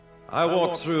I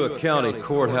walked through a county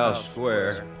courthouse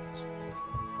square.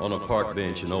 On a park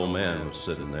bench, an old man was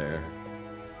sitting there.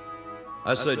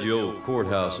 I said, "Your old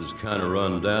courthouse is kind of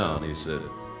run down." He said,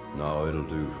 "No, it'll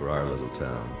do for our little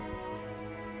town."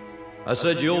 I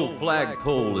said, "Your old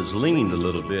flagpole is leaned a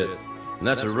little bit, and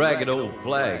that's a ragged old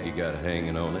flag you got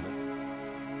hanging on it."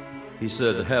 He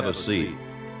said, "Have a seat,"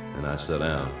 and I sat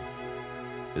down.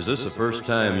 "Is this the first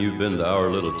time you've been to our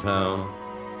little town?"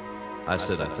 I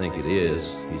said, "I think it is."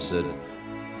 He said,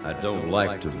 "I don't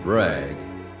like to brag,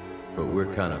 but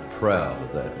we're kind of proud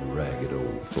of that ragged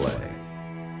old flag."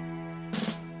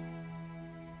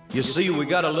 You see, we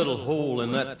got a little hole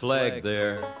in that flag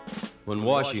there when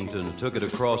Washington took it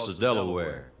across the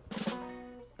Delaware.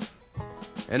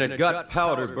 And it got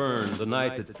powder burned the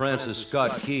night that Francis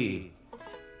Scott Key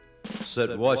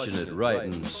sat watching it write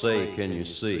and say, "Can you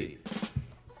see?"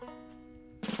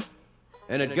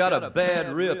 And it got a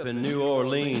bad rip in New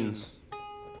Orleans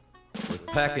with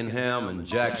Pakenham and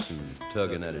Jackson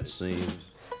tugging at its seams.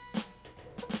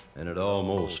 And it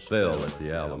almost fell at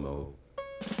the Alamo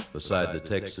beside the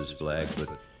Texas flag, but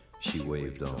she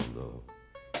waved on, though.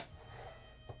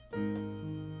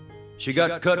 She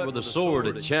got cut with a sword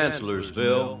at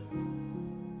Chancellorsville,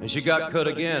 and she got cut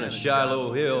again at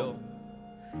Shiloh Hill.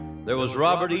 There was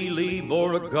Robert E. Lee,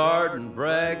 Beauregard, and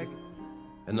Bragg,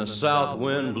 and the south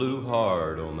wind blew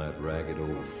hard on that ragged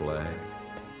old flag.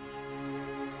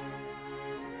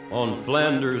 On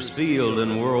Flanders Field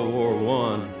in World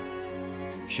War I,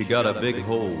 she got a big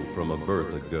hole from a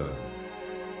Bertha gun.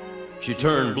 She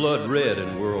turned blood red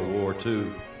in World War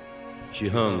II. She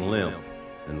hung limp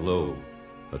and low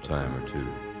a time or two.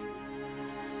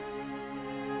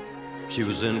 She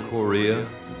was in Korea,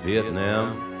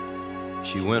 Vietnam.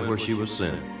 She went where she was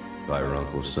sent by her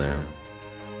Uncle Sam.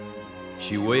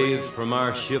 She waved from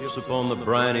our ships upon the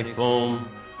briny foam,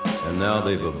 and now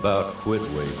they've about quit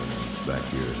waving back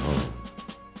here at home.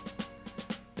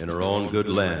 In her own good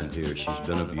land here, she's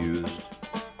been abused.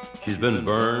 She's been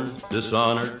burned,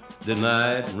 dishonored,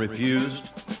 denied, and refused.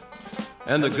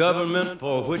 And the government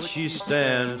for which she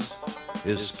stands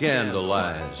is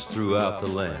scandalized throughout the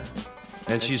land.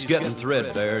 And she's getting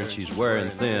threadbare and she's wearing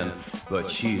thin,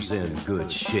 but she's in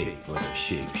good shape for the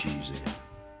shape she's in.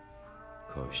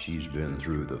 'Cause she's been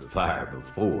through the fire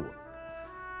before.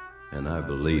 And I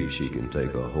believe she can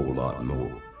take a whole lot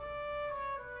more.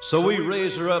 So we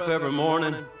raise her up every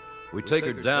morning. We take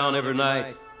her down every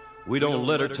night. We don't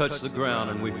let her touch the ground,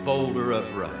 and we fold her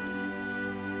upright.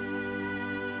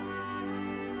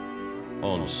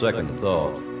 On second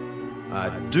thought, I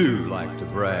do like to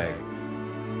brag,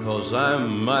 'cause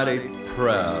I'm mighty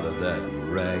proud of that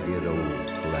ragged old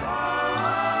flag.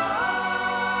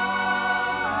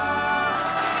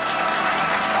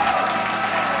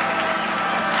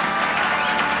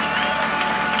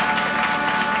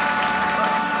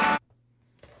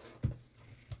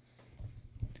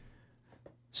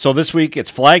 So this week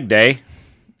it's Flag Day.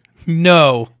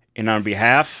 No. And on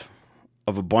behalf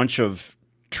of a bunch of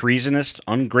treasonous,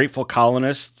 ungrateful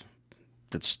colonists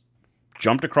that's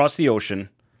jumped across the ocean,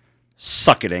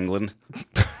 suck it, England.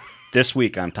 This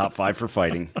week on Top 5 for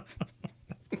Fighting.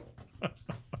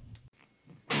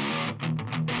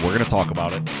 We're going to talk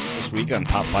about it this week on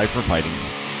Top 5 for Fighting.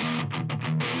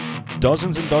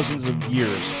 Dozens and dozens of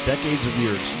years, decades of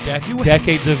years.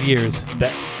 Decades of years.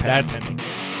 That's...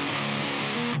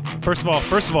 First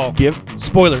of all, give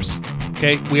spoilers.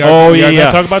 Okay, we are going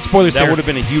to talk about spoilers that here. That would have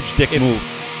been a huge dick move.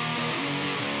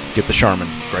 Get the Charmin.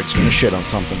 Greg's going to shit on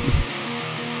something.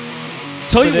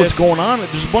 Tell you what's going on.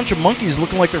 There's a bunch of monkeys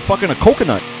looking like they're fucking a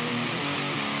coconut.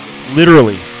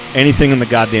 Literally anything in the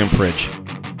goddamn fridge.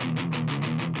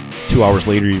 2 hours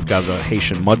later, you've got a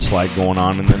Haitian mudslide going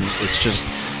on, and then it's just,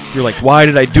 you're like, why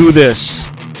did I do this?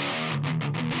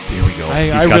 Here we go.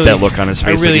 He's got that look on his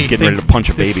face like he's getting ready to punch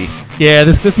a baby. Yeah,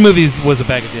 this movie was a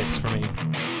bag of dicks for me.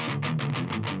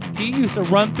 He used to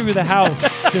run through the house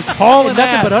just hauling nothing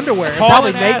ass, but underwear,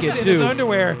 hauling probably ass naked in too. his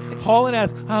underwear, hauling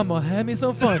ass. I'm gonna have me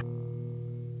some fun.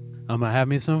 I'm gonna have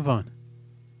me some fun.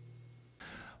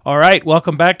 All right,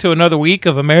 welcome back to another week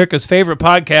of America's favorite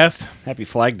podcast. Happy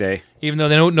Flag Day. Even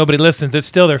though nobody listens, it's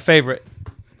still their favorite.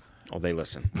 Oh, they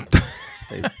listen.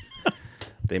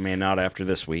 They may not after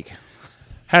this week.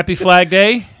 Happy Flag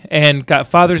Day, and got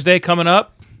Father's Day coming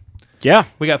up. Yeah.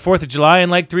 We got 4th of July in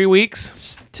like 3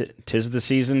 weeks. Tis the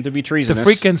season to be treasonous.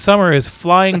 The freaking summer is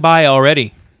flying by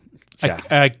already.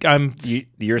 Yeah. The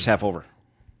year's half over.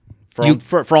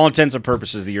 For all intents and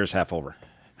purposes, the year's half over.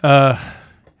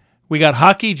 We got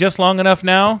hockey just long enough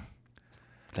now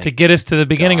to get us to the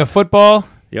beginning of football.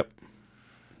 Yep.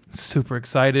 Super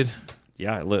excited.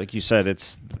 Yeah, like you said,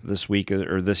 it's this week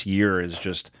or this year is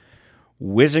just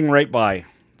whizzing right by.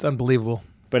 It's unbelievable.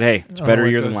 But hey, it's a better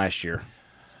year than last year.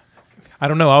 I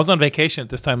don't know. I was on vacation at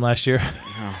this time last year.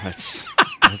 Oh, that's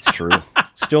true.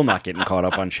 Still not getting caught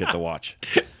up on shit to watch.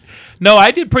 No,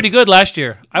 I did pretty good last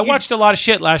year. I watched a lot of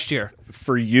shit last year.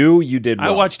 For you did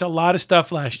well. I watched a lot of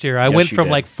stuff last year. I went from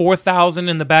like 4,000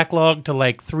 in the backlog to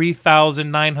like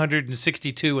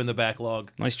 3,962 in the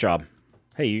backlog. Nice job.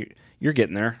 Hey, you're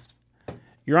getting there.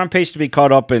 You're on pace to be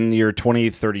caught up in your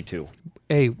 2032.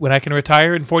 Hey, when I can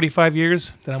retire in 45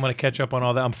 years, then I'm going to catch up on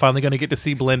all that. I'm finally going to get to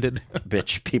see Blended.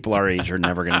 Bitch, people our age are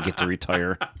never going to get to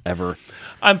retire, ever.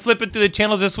 I'm flipping through the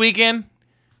channels this weekend.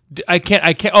 I can't.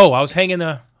 Oh, I was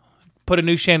put a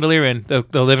new chandelier in the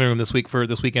living room this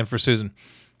weekend for Susan.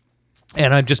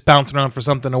 And I'm just bouncing around for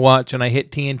something to watch, and I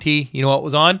hit TNT. You know what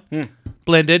was on?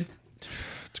 Blended.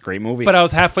 It's a great movie. But I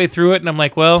was halfway through it, and I'm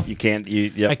like, well, I can't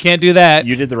do that.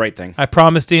 You did the right thing. I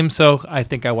promised him, so I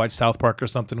think I watched South Park or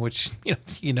something, which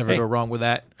you never go wrong with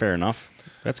that. Fair enough.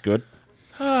 That's good.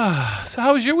 So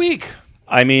how was your week?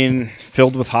 I mean,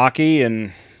 filled with hockey,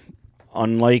 and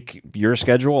unlike your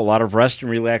schedule, a lot of rest and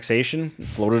relaxation.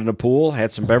 Floated in a pool,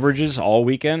 had some beverages all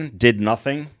weekend, did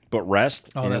nothing but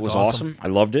rest, and it was awesome. I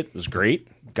loved it. It was great.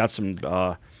 Got some...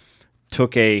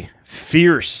 took a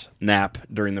fierce nap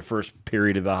during the first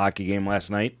period of the hockey game last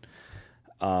night.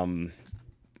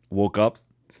 Woke up.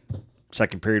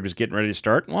 Second period was getting ready to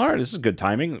start. Well, all right, this is good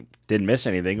timing. Didn't miss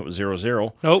anything. It was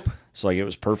 0-0. Nope. So it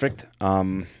was perfect.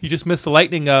 You just missed the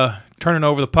Lightning turning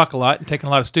over the puck a lot and taking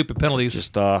a lot of stupid penalties.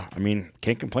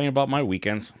 Can't complain about my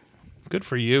weekends. Good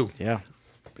for you. Yeah.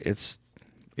 It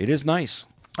is nice.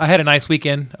 I had a nice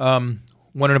weekend.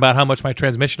 Wondering about how much my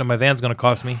transmission on my van's going to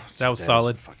cost me. That was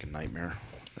solid. Is a fucking nightmare.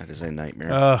 That is a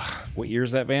nightmare. What year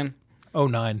is that van?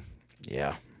 09.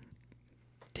 Yeah.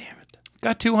 Damn it.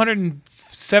 Got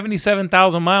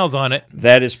 277,000 miles on it.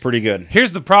 That is pretty good.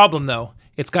 Here's the problem, though.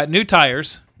 It's got new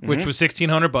tires, which was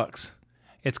 $1,600.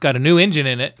 It's got a new engine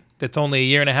in it that's only a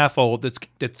year and a half old. That's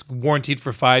warranted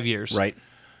for 5 years. Right.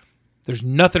 There's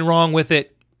nothing wrong with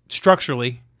it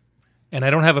structurally, and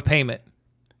I don't have a payment.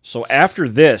 So after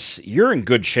this, you're in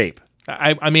good shape.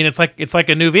 I mean, it's like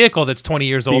a new vehicle that's 20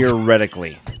 years old.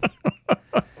 Theoretically.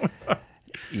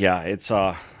 Yeah, it's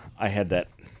I had that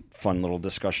fun little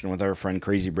discussion with our friend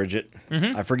Crazy Bridget.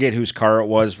 I forget whose car it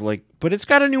was, but it's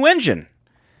got a new engine.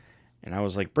 And I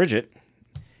was like, Bridget,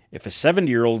 if a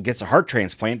 70-year-old gets a heart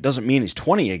transplant, doesn't mean he's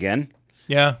 20 again.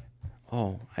 Yeah.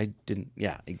 Oh, I didn't.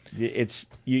 Yeah, it's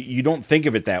you don't think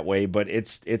of it that way, but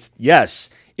it's yes,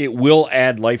 it will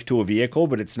add life to a vehicle,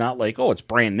 but it's not like, oh, it's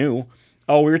brand new.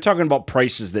 Oh, we were talking about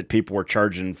prices that people were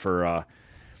charging for,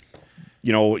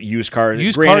 used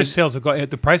cars. Car sales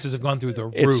the prices have gone through the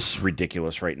roof. It's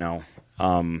ridiculous right now.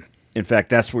 In fact,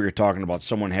 that's what you're talking about.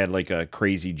 Someone had like a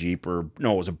crazy Jeep, it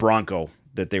was a Bronco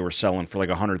that they were selling for like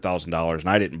 $100,000, and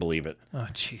I didn't believe it. Oh,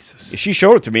 Jesus. She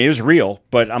showed it to me. It was real,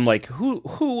 but I'm like,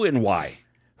 who and why?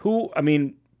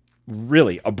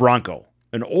 Really, a Bronco,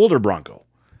 an older Bronco,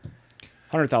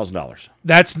 $100,000.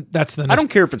 That's the. I don't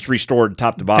care if it's restored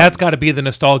top to bottom. That's got to be the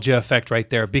nostalgia effect right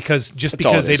there, because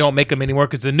they don't make them anymore.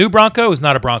 Because the new Bronco is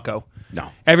not a Bronco. No.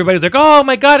 Everybody's like, oh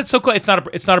my God, it's so cool. It's not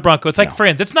a Bronco. It's like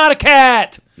Friends. It's not a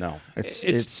cat. No,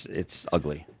 it's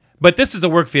ugly. But this is a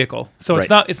work vehicle, so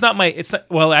Right. it's not.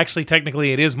 Well, actually,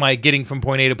 technically, it is my getting from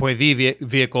point A to point V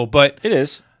vehicle. But It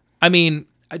is. I mean,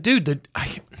 dude,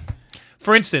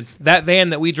 for instance, that van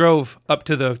that we drove up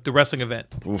to the wrestling event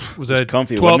was a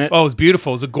comfy, 12. wasn't it? Oh, it was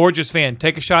beautiful. It was a gorgeous van.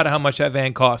 Take a shot at how much that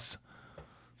van costs.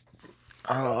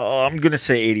 I'm gonna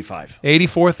say $85.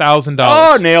 $84,000.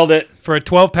 Oh, nailed it. For a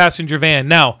 12-passenger van.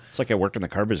 Now, It's like I worked in the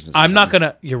car business. I'm not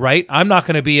gonna. You're right. I'm not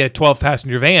gonna be a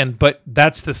 12-passenger van, but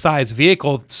that's the size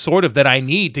vehicle, sort of, that I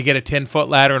need to get a 10-foot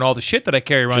ladder and all the shit that I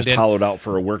carry around. Just hollowed out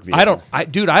for a work vehicle. I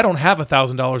don't have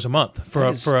 $1,000 a month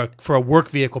for a work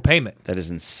vehicle payment. That is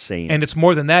insane. And it's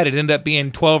more than that. It ended up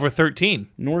being 12 or 13.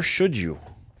 Nor should you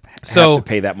So have to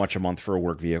pay that much a month for a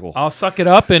work vehicle. I'll suck it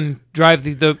up and drive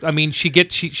the. I mean,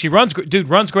 she runs, dude,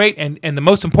 runs great, and the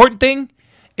most important thing,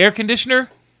 air conditioner,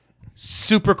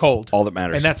 super cold. All that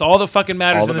matters. And that's all that fucking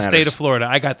matters in the state of Florida.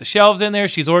 I got the shelves in there.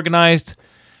 She's organized.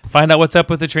 Find out what's up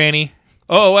with the tranny. Hey,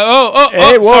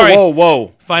 whoa, sorry.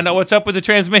 whoa. Find out what's up with the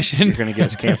transmission. You're going to get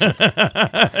us canceled.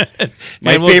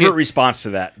 My favorite response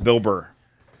to that, Bill Burr.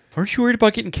 Aren't you worried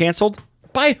about getting canceled?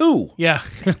 By who? Yeah.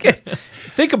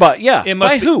 Think about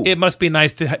who? It must be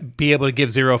nice to be able to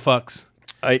give zero fucks.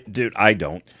 I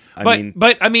don't.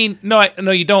 I mean,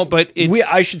 no, you don't. But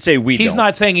I should say we. He's don't.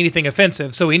 not saying anything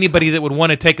offensive, so anybody that would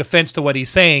want to take offense to what he's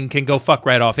saying can go fuck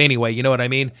right off anyway. You know what I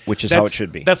mean? Which is how it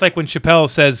should be. That's like when Chappelle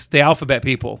says the alphabet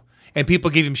people. And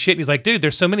people give him shit, and he's like, dude,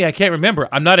 there's so many I can't remember.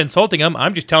 I'm not insulting him.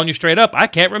 I'm just telling you straight up, I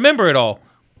can't remember it all.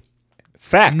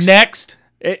 Facts. Next.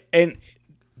 That's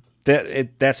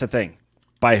the thing.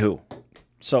 By who?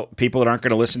 So people that aren't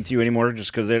going to listen to you anymore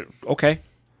just because they're, okay,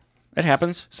 it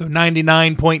happens. So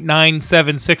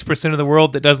 99.976% of the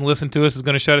world that doesn't listen to us is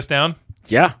going to shut us down?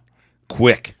 Yeah.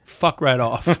 Quick. Fuck right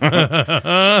off.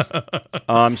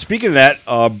 Speaking of that,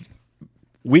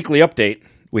 weekly update,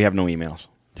 we have no emails.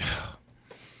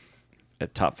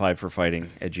 At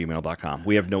top5forfighting@gmail.com.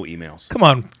 We have no emails. Come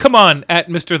on, at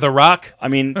Mr. The Rock. I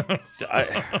mean,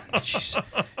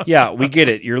 yeah, we get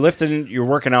it. You're lifting, you're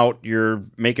working out, you're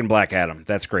making Black Adam.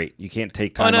 That's great. You can't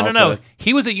take time out. No.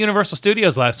 He was at Universal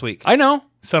Studios last week. I know.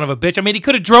 Son of a bitch. I mean, he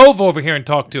could have drove over here and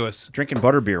talked to us. Drinking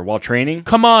butterbeer while training.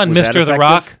 Come on, Mr. The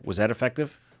Rock. Was that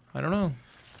effective? I don't know.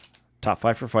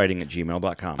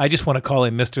 top5forfighting@gmail.com. I just want to call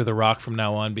him Mr. The Rock from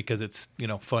now on because it's,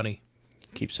 funny.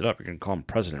 Keeps it up. You're going to call him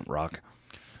President Rock.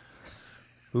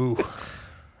 Ooh.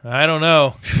 I don't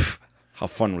know. How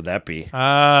fun would that be?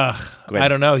 I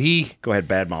don't know. Go ahead,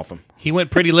 badmouth him. He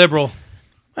went pretty liberal.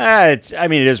 It's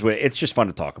just fun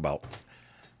to talk about.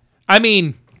 I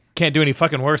mean, can't do any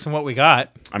fucking worse than what we got.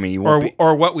 I mean, you won't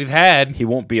or what we've had. He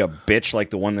won't be a bitch like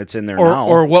the one that's in there now.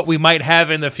 Or what we might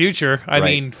have in the future. I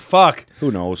mean, fuck.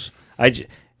 Who knows?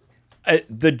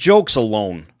 The jokes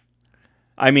alone.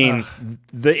 I mean,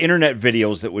 the internet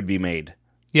videos that would be made.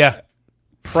 Yeah.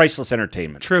 Priceless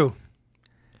entertainment. True.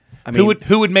 I mean,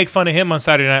 who would make fun of him on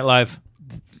Saturday Night Live?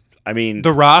 I mean,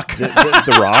 The Rock.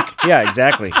 The Rock. Yeah,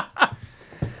 exactly.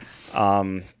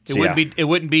 It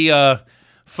wouldn't be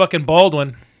fucking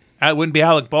Baldwin. It wouldn't be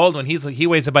Alec Baldwin. He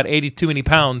weighs about 82 many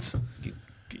pounds.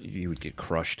 You would get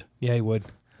crushed. Yeah, he would.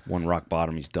 One rock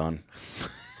bottom, he's done.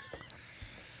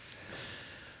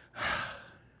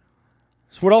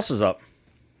 So what else is up?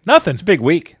 Nothing. It's a big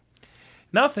week.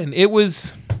 Nothing.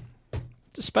 It's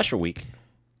a special week.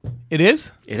 It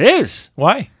is? It is.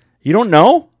 Why? You don't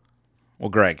know? Well,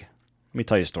 Greg, let me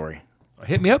tell you a story.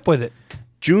 Hit me up with it.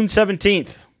 June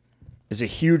 17th is a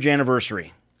huge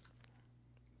anniversary.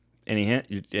 Any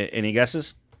hint? Any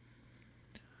guesses?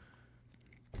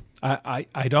 I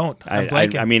don't. I'm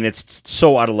blanking. I mean, it's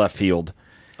so out of left field.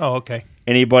 Oh, okay.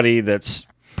 Anybody that's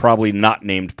probably not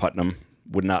named Putnam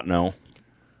would not know.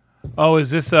 Oh,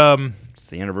 is this It's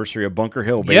the anniversary of Bunker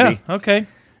Hill, baby. Yeah, okay.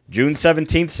 June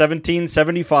 17th,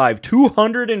 1775,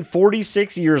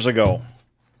 246 years ago.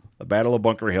 The Battle of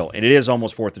Bunker Hill. And it is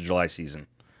almost 4th of July season.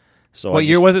 So what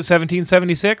year was it?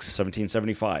 1776?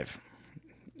 1775.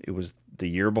 It was the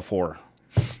year before.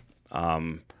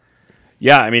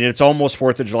 Yeah, I mean, it's almost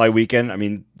 4th of July weekend. I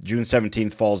mean, June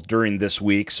 17th falls during this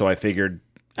week, so I figured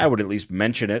I would at least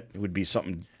mention it. It would be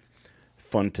something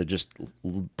fun to just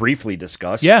briefly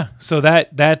discuss. Yeah, so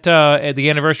that the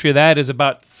anniversary of that is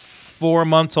about 4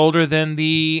 months older than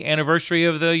the anniversary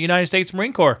of the United States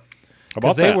Marine Corps.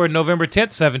 Because they were November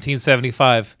 10th,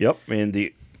 1775. Yep, and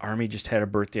the Army just had a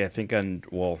birthday, I think, on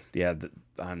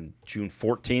June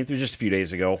 14th. It was just a few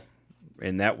days ago.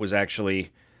 And that was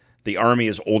actually, the Army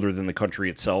is older than the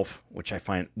country itself, which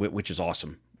is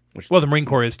awesome. Well, the Marine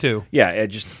Corps is too. Yeah, I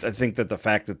think that the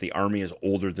fact that the Army is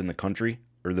older than the country,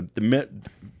 or the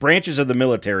branches of the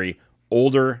military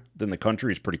older than the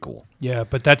country, is pretty cool. Yeah,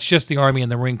 but that's just the Army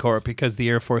and the Marine Corps, because the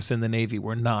Air Force and the Navy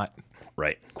were not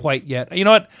right quite yet. You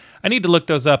know what? I need to look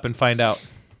those up and find out.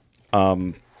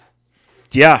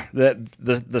 Yeah, the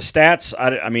stats.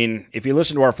 I mean, if you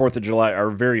listen to our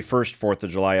very first 4th of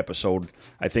July episode,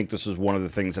 I think this is one of the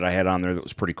things that I had on there that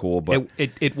was pretty cool. But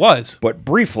it was. But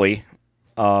briefly,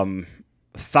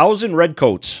 1,000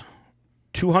 redcoats,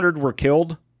 200 were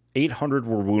killed, 800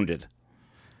 were wounded.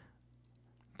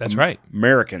 That's right.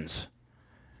 Americans,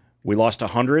 we lost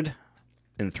 100,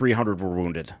 and 300 were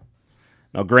wounded.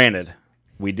 Now, granted,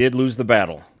 we did lose the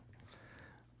battle,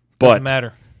 but doesn't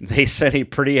matter. They sent a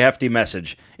pretty hefty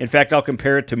message. In fact, I'll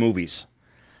compare it to movies.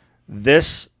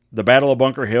 The Battle of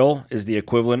Bunker Hill, is the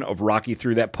equivalent of Rocky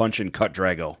threw that punch and cut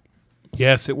Drago.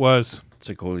 Yes, it was. It's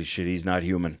like, holy shit, he's not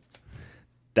human.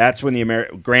 That's when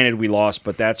granted we lost,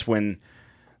 but that's when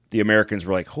the Americans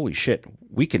were like, holy shit,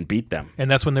 we can beat them.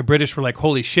 And that's when the British were like,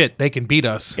 holy shit, they can beat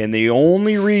us. And the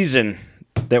only reason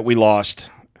that we lost,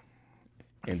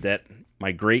 and that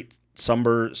my great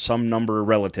some number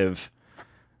relative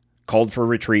called for a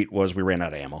retreat, was we ran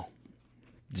out of ammo.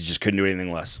 We just couldn't do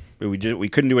anything less. We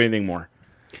couldn't do anything more.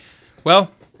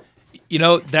 Well,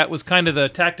 that was kind of the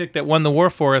tactic that won the war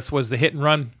for us, was the hit and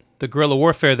run, the guerrilla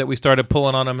warfare that we started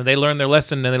pulling on them, and they learned their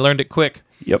lesson, and they learned it quick.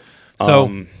 Yep.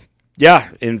 So, yeah,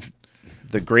 and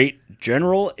the great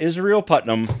General Israel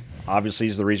Putnam, obviously,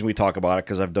 is the reason we talk about it,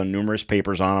 because I've done numerous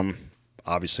papers on him.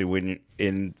 Obviously, when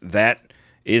in that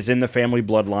is in the family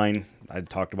bloodline. I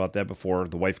talked about that before.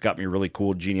 The wife got me a really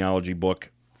cool genealogy book.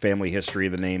 Family history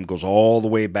of the name goes all the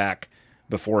way back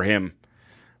before him.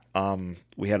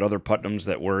 We had other Putnams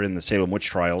that were in the Salem witch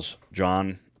trials.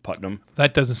 John Putnam.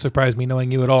 That doesn't surprise me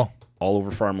knowing you at all. All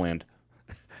over farmland.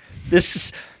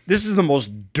 This is the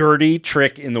most dirty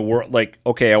trick in the world. Like,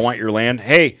 okay, I want your land.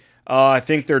 Hey, I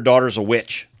think their daughter's a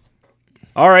witch.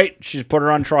 All right, she's put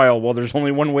her on trial. Well, there's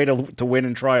only one way to win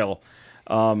in trial.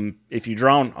 If you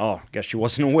drown, guess she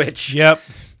wasn't a witch. Yep.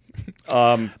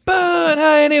 But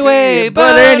anyway,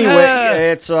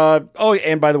 it's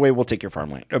and by the way, we'll take your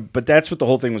farmland. But that's what the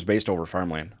whole thing was based over,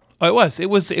 farmland. Oh, it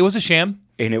was a sham.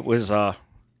 And it was,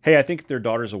 hey, I think their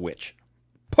daughter's a witch.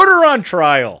 Put her on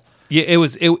trial. Yeah,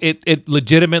 it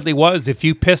legitimately was. If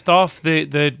you pissed off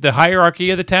the hierarchy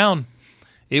of the town,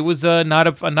 it was not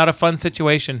a fun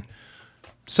situation.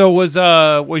 So was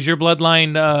your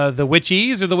bloodline the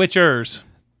witchies or the witchers?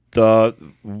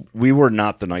 We were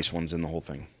not the nice ones in the whole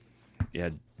thing. Yeah,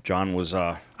 John was.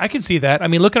 I can see that. I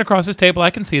mean, looking across this table, I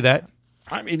can see that.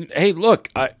 I mean, hey, look,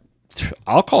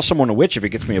 I'll call someone a witch if it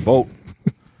gets me a boat.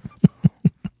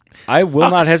 I will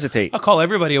not hesitate. I'll call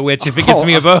everybody a witch if it gets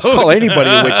me a boat. I'll call anybody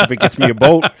a witch if it gets me a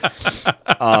boat.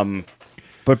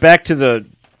 But back to the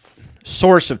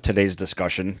source of today's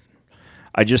discussion,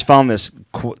 I just found this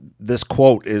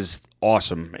quote is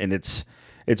awesome, and it's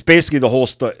basically the whole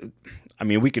I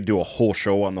mean, we could do a whole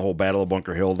show on the whole Battle of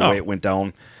Bunker Hill, the way it went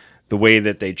down, the way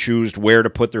that they chose where to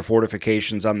put their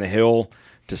fortifications on the hill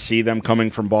to see them coming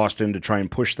from Boston to try and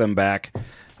push them back.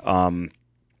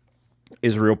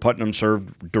 Israel Putnam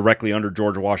served directly under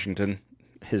George Washington.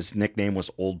 His nickname was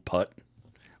Old Put,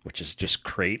 which is just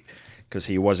great because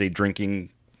he was a drinking,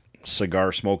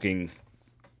 cigar-smoking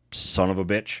son of a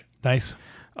bitch. Nice.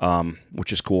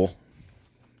 Which is cool.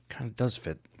 Kind of does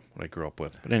fit what I grew up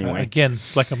with. But anyway. Again,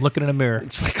 it's like I'm looking in a mirror.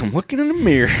 It's like I'm looking in a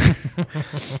mirror.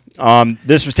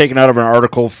 This was taken out of an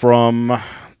article from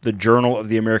the Journal of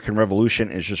the American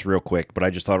Revolution. It's just real quick, but I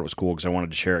just thought it was cool because I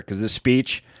wanted to share it. Because this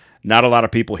speech, not a lot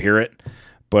of people hear it,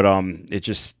 but it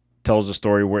just tells the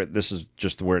story where this is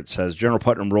just where it says, General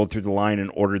Putnam rode through the line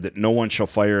and ordered that no one shall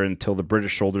fire until the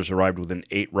British soldiers arrived within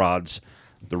 8 rods.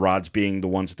 The rods being the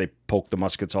ones that they poked the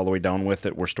muskets all the way down with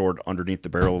that were stored underneath the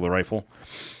barrel of the rifle.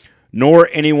 Nor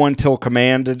anyone till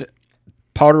commanded.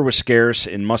 Powder was scarce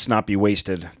and must not be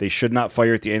wasted. They should not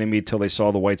fire at the enemy till they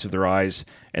saw the whites of their eyes,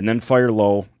 and then fire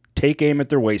low, take aim at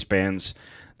their waistbands.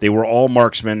 They were all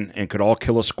marksmen and could all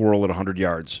kill a squirrel at 100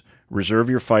 yards. Reserve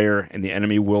your fire, and the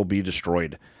enemy will be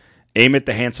destroyed. Aim at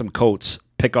the handsome coats,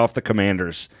 pick off the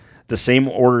commanders. The same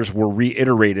orders were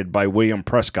reiterated by William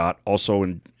Prescott, also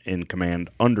in command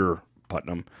under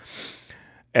Putnam,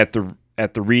 at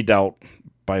the redoubt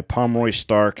by Pomeroy,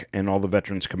 Stark, and all the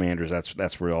veterans commanders.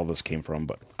 That's where all this came from.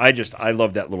 But I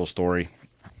love that little story.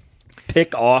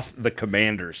 Pick off the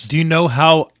commanders. Do you know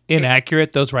how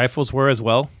inaccurate those rifles were as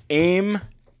well? Aim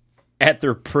at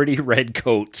their pretty red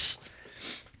coats.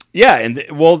 Yeah, and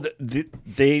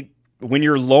they when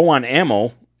you're low on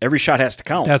ammo, every shot has to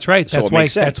count. That's right.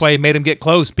 That's why he made him get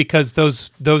close, because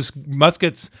those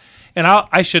muskets, and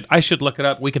I should look it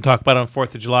up. We can talk about it on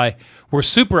 4th of July. Were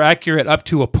super accurate up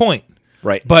to a point.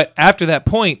 Right. But after that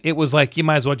point, it was like you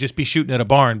might as well just be shooting at a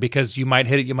barn, because you might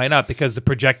hit it, you might not, because the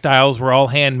projectiles were all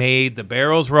handmade, the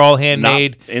barrels were all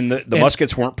handmade. And the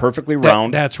muskets weren't perfectly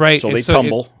round. That's right. So they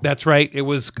tumble. That's right. It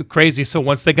was crazy. So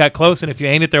once they got close, and if you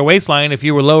aimed at their waistline, if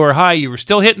you were low or high, you were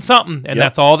still hitting something, and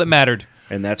that's all that mattered.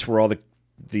 And that's where all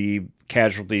the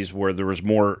casualties, where there was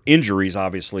more injuries,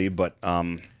 obviously, but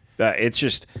it's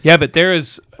just... Yeah, but there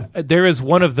is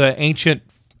one of the ancient...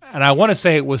 And I want to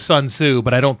say it was Sun Tzu,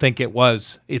 but I don't think it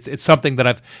was. It's something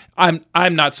that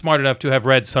I'm not smart enough to have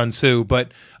read Sun Tzu,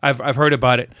 but I've heard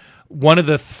about it. One of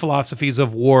the philosophies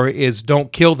of war is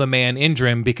don't kill the man, injure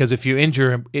him, because if you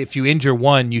injure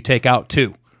one, you take out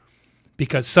 2,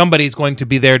 because somebody's going to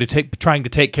be there trying to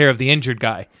take care of the injured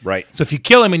guy. Right. So if you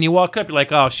kill him and you walk up, you're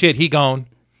like, oh shit, he gone.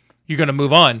 You're going to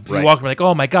move on. If you walk up, like,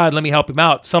 oh my God, let me help him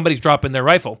out. Somebody's dropping their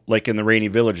rifle. Like in the Rainy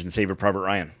Village in Saving Private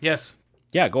Ryan. Yes.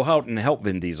 Yeah, go out and help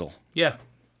Vin Diesel. Yeah.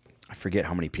 I forget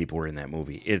how many people were in that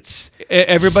movie. It's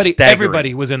everybody. Staggering.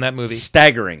 Everybody was in that movie.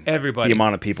 Staggering. Everybody. The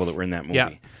amount of people that were in that movie.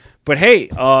 Yeah. But hey,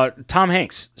 Tom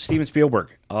Hanks, Steven Spielberg,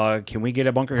 can we get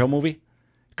a Bunker Hill movie?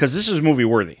 Because this is movie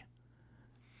worthy.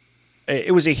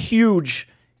 It was a huge,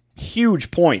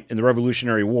 huge point in the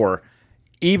Revolutionary War.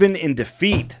 Even in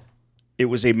defeat, it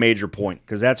was a major point,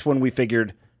 because that's when we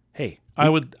figured, hey, I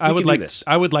would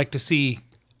like to see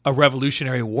a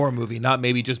Revolutionary War movie, not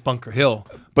maybe just Bunker Hill.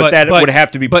 But that would have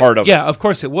to be part of it. Yeah, of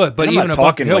course it would. But I'm even not a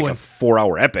Bunker talking Hill like a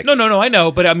 4-hour epic. No, I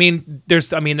know. But I mean,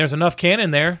 there's enough canon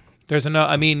there. There's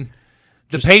enough. I mean,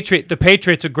 The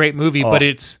Patriot's a great movie, but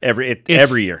it's every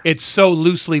year. It's so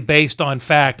loosely based on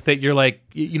fact that you're like,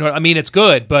 you know, I mean, it's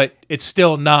good, but it's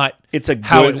still not.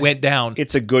 How it went down.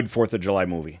 It's a good 4th of July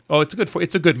movie. Oh, it's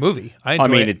a good movie. I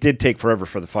mean, it did take forever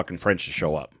for the fucking French to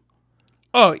show up.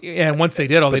 Oh, yeah, and once they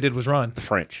did, all they did was run. The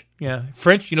French. Yeah,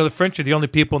 French. You know, the French are the only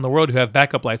people in the world who have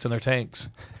backup lights on their tanks.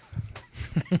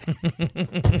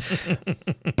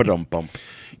 Ba-dum-bump.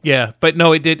 Yeah, but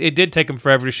no, it did take them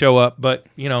forever to show up. But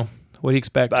you know, what do you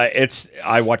expect?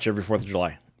 I watch every 4th of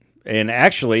July, and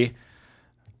actually,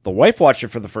 the wife watched it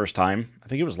for the first time. I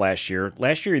think it was last year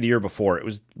or the year before. It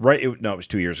was it was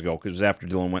 2 years ago because it was after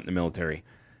Dylan went in the military.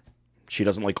 She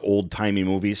doesn't like old-timey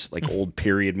movies, like old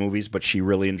period movies, but she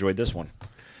really enjoyed this one.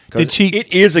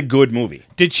 It is a good movie.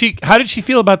 How did she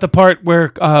feel about the part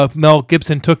where Mel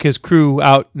Gibson took his crew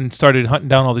out and started hunting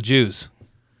down all the Jews?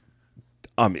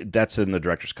 That's in the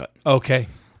director's cut. Okay.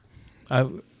 I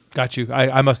got you.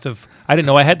 I must have. I didn't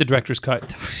know I had the director's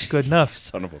cut. Good enough.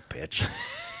 Son of a bitch.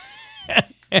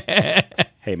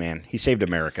 Hey, man, he saved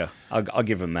America. I'll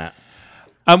give him that.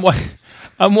 I'm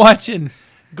watching,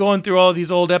 going through all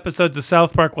these old episodes of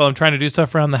South Park while I'm trying to do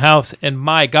stuff around the house, and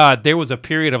my God, there was a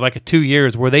period of like 2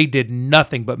 years where they did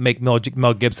nothing but make Mel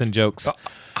Gibson jokes.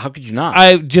 How could you not?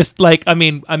 I just like, I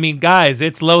mean, guys,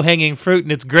 it's low-hanging fruit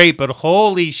and it's great, but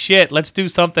holy shit, let's do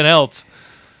something else.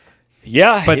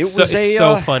 Yeah, but it's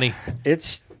so funny.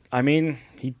 I mean,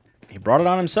 he brought it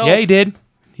on himself. Yeah, he did.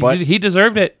 He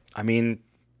deserved it. I mean,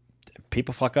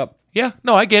 people fuck up. Yeah,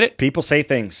 no, I get it. People say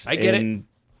things. I get it.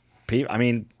 I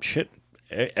mean, shit.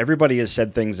 Everybody has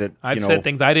said things that I've said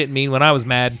things I didn't mean when I was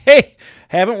mad. Hey,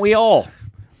 haven't we all?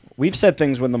 We've said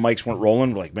things when the mics weren't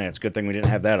rolling. We're like, man, it's a good thing we didn't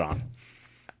have that on.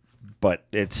 But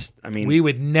we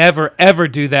would never ever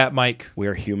do that, Mike. We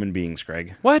are human beings,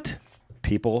 Greg. What?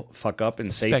 People fuck up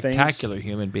and say things. Spectacular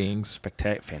human beings.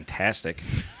 Fantastic.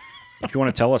 If you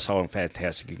want to tell us how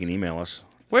fantastic, you can email us.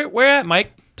 Where at,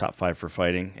 Mike?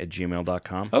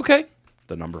 top5forfighting@gmail.com. Okay.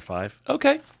 The number 5.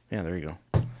 Okay. Yeah, there you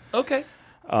go. Okay.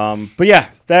 But yeah,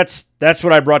 that's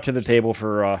what I brought to the table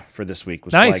for this week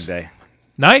was nice. Flag Day.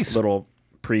 Nice. Little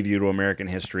preview to American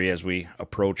history as we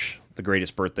approach the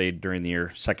greatest birthday during the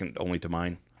year, second only to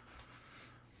mine.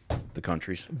 The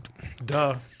country's.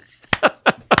 Duh.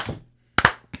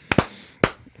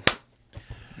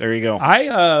 There you go.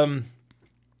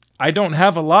 I don't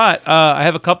have a lot. I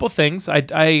have a couple things. I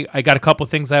got a couple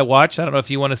things I watched. I don't know if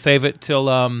you want to save it till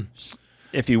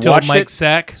if you watch Mike's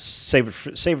sack. Save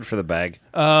it for the bag.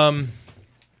 I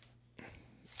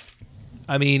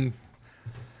mean,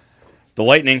 the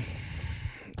Lightning.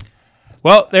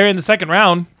 Well, they're in the second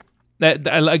round.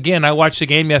 Again, I watched the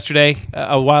game yesterday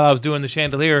while I was doing the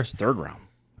chandelier. Third round.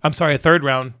 I'm sorry, a third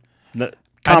round.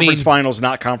 Conference finals,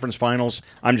 not conference finals.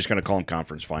 I'm just going to call them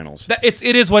conference finals. That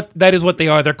is what they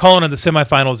are. They're calling them the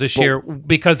semifinals this year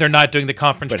because they're not doing the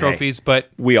conference trophies. Hey, but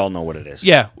we all know what it is.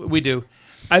 Yeah, we do.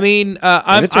 I mean,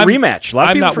 it's a rematch. A lot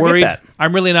of people forget worried. that.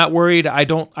 I'm really not worried.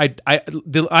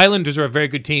 The Islanders are a very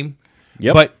good team.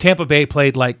 Yep. But Tampa Bay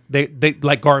played like they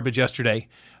like garbage yesterday.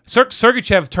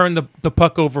 Sergachev turned the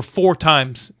puck over 4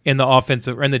 times in the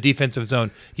offensive or in the defensive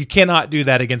zone. You cannot do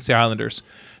that against the Islanders.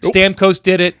 Nope. Stamkos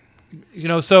did it. You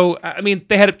know, so I mean,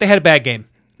 they had a bad game.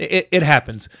 It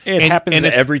happens. It happens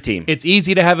to every team. It's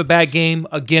easy to have a bad game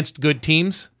against good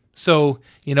teams. So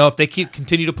you know, if they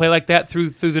continue to play like that through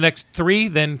the next 3,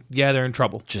 then yeah, they're in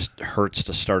trouble. Just hurts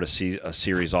to start a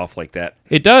series off like that.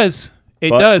 It does.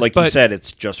 Like you said,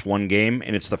 it's just one game,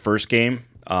 and it's the first game.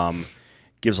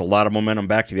 Gives a lot of momentum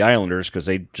back to the Islanders because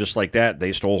they just like that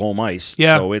they stole home ice.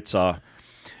 Yeah. So it's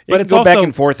but it's go also back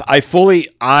and forth. I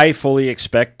fully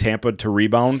expect Tampa to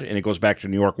rebound, and it goes back to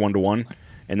New York 1-1,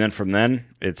 and then from then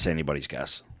it's anybody's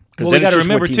guess. Well, we got to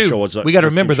remember too. We got to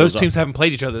remember those teams haven't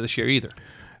played each other this year either.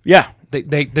 Yeah,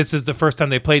 they this is the first time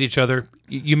they played each other.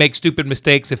 You make stupid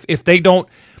mistakes if they don't.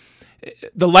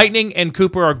 The Lightning and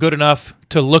Cooper are good enough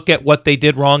to look at what they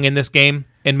did wrong in this game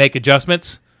and make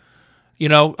adjustments. You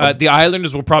know, the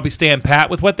Islanders will probably stand pat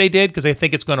with what they did because they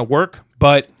think it's going to work.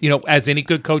 But, you know, as any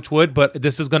good coach would, but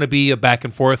this is going to be a back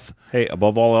and forth. Hey,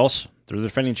 above all else, they're the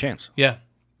defending champs. Yeah.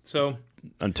 So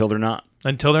until they're not.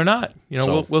 You know,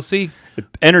 so, we'll see.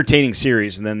 Entertaining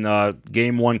series. And then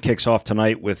game 1 kicks off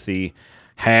tonight with the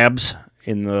Habs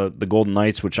in the Golden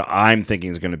Knights, which I'm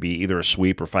thinking is going to be either a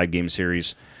sweep or 5-game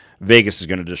series. Vegas is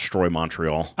going to destroy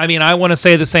Montreal. I mean, I want to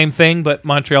say the same thing, but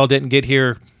Montreal didn't get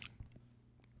here.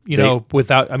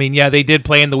 Without. I mean, yeah, they did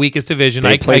play in the weakest division.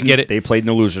 I get it. They played in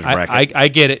the losers bracket. I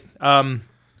get it.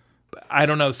 I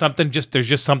don't know. There's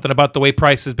just something about the way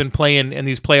Price has been playing in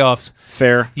these playoffs.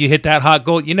 Fair. You hit that hot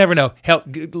goal. You never know. Hell,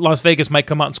 Las Vegas might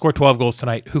come out and score 12 goals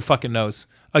tonight. Who fucking knows?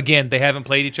 Again, they haven't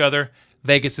played each other.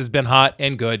 Vegas has been hot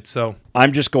and good. So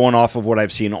I'm just going off of what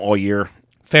I've seen all year.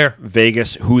 fair.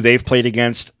 Vegas, who they've played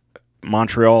against,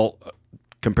 Montreal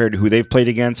compared to who they've played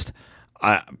against,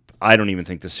 I don't even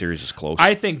think this series is close.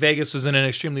 I think Vegas was in an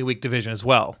extremely weak division as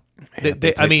well. They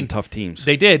played some tough teams.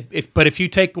 They did. But if you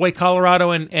take away Colorado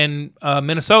and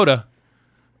Minnesota,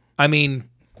 I mean,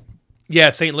 yeah,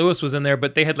 St. Louis was in there,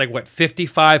 but they had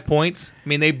 55 points. I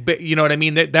mean, you know what I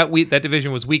mean? That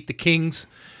division was weak. The Kings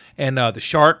and the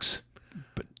Sharks.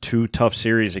 But 2 tough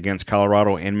series against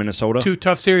Colorado and Minnesota. 2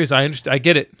 tough series. I understand. I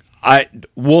get it.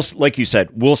 We'll, like you said,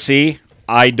 we'll see.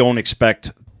 I don't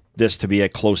expect this to be a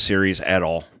close series at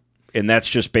all. And that's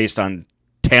just based on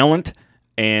talent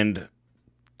and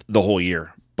the whole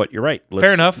year. But you're right.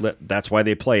 Fair enough. That's why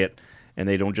they play it, and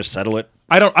they don't just settle it.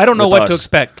 I don't know what to us.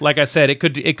 expect. Like I said, it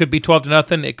could be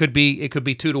 12-0. It could be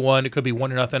 2-1. It could be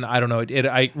 1-0. I don't know.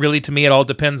 To me, it all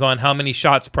depends on how many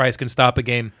shots Price can stop a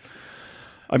game.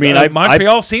 I mean,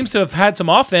 Montreal seems to have had some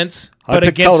offense, but I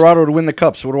picked against Colorado to win the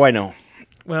Cup. So what do I know?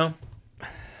 Well,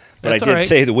 But I that's did all right.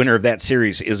 say the winner of that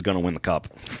series is going to win the Cup.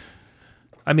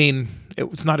 I mean, it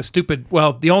was not a stupid.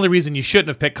 Well, the only reason you shouldn't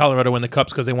have picked Colorado to win the Cup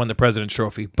is because they won the President's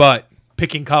Trophy. But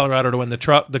picking Colorado to win the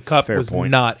Cup Fair was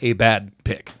point. not a bad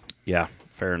pick. Yeah,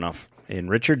 fair enough. And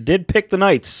Richard did pick the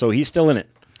Knights, so he's still in it.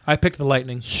 I picked the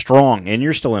Lightning. Strong, and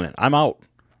you're still in it. I'm out.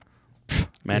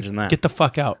 Imagine that. Get the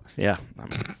fuck out. Yeah. I'm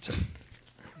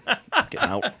getting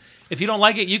out. If you don't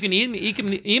like it, you can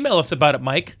email us about it,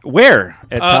 Mike. Where?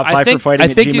 At top5forfighting@gmail.com?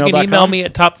 I think you can email me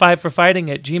at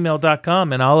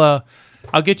top5forfighting@gmail.com, and I'll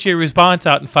get you a response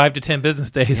out in 5 to 10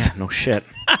 business days. Yeah, no shit.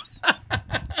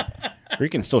 Or you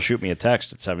can still shoot me a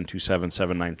text at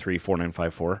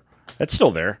 727-793-4954. That's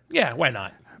still there. Yeah, why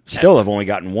not? Still have only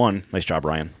gotten one. Nice job,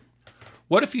 Ryan.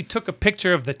 What if you took a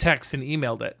picture of the text and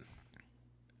emailed it?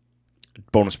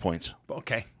 Bonus points.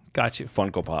 Okay, got you.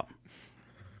 Funko Pop.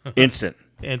 Instant.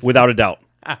 Instant. Without a doubt.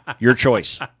 Your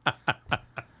choice.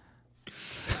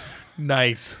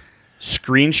 Nice.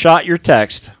 Screenshot your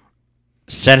text.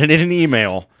 Send it in an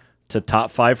email to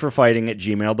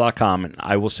top5forfighting@gmail.com, and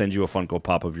I will send you a Funko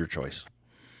Pop of your choice.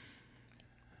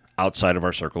 Outside of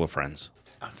our circle of friends.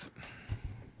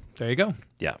 There you go.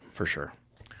 Yeah, for sure.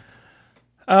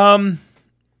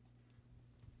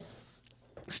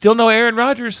 Still no Aaron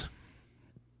Rodgers.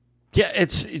 Yeah,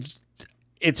 it's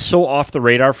so off the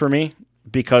radar for me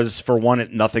because, for one,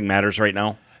 nothing matters right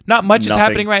now. Not much is Nothing.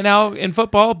 happening right now in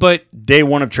football, but Day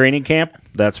 1 of training camp,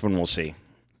 that's when we'll see.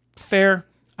 fair.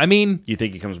 I mean, You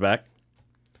think he comes back?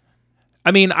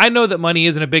 I know that money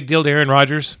isn't a big deal to Aaron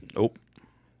Rodgers, Nope.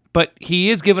 but he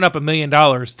is giving up $1 million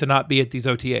to not be at these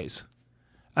OTAs.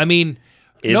 I mean,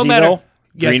 Is no he, matter. though?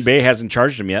 Yes. Green Bay hasn't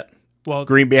charged him yet. Well,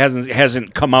 Green Bay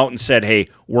hasn't come out and said, hey,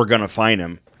 we're going to fine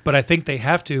him. but I think they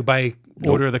have to by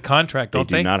order of the contract, They don't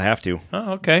do they? not have to.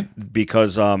 Oh, okay.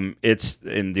 Because it's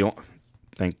in the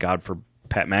thank God for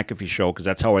Pat McAfee show, because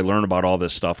that's how I learn about all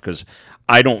this stuff, because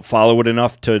I don't follow it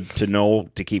enough to know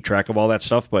to keep track of all that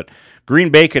stuff. But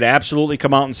Green Bay could absolutely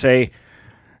come out and say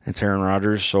it's Aaron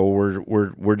Rodgers, so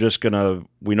we're just gonna,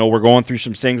 we know we're going through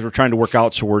some things we're trying to work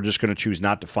out, so we're just gonna choose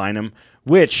not to fine him,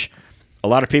 which a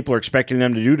lot of people are expecting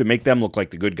them to do to make them look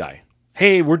like the good guy.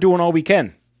 Hey, we're doing all we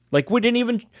can. Like, we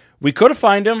could have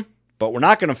fined him, but we're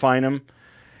not going to fine him.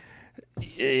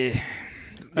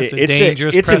 That's a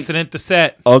dangerous precedent to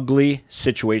set. Ugly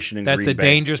situation in That's Green a Bay.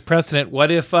 dangerous precedent. What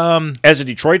if As a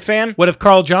Detroit fan,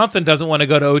 Carl Johnson doesn't want to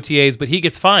go to OTAs, but he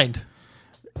gets fined?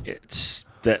 it's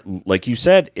that, like you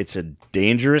said, it's a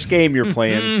dangerous game you're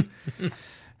playing.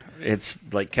 It's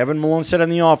like Kevin Malone said on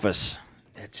The Office.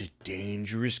 It's a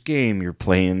dangerous game you're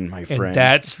playing, my friend. And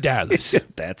that's Dallas.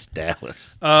 That's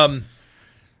Dallas.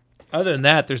 Other than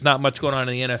that, there's not much going on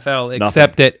in the NFL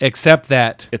Nothing. except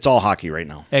that It's all hockey right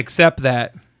now.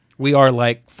 we are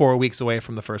like 4 weeks away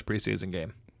from the first preseason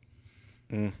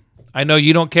game. I know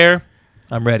you don't care.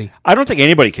 I'm ready. I don't think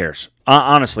anybody cares.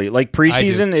 Honestly, like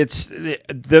preseason, it's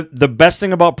the best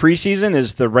thing about preseason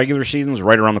is the regular season's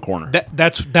right around the corner.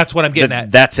 That's what I'm getting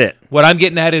at. That's it. What I'm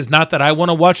getting at is not that I want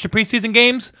to watch the preseason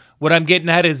games. What I'm getting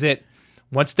at is that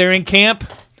once they're in camp,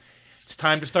 it's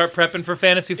time to start prepping for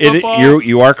fantasy football.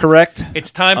 You are correct.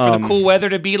 It's time for the cool weather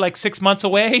to be like 6 months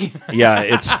away. Yeah,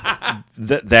 it's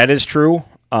that is true.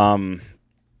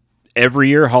 Every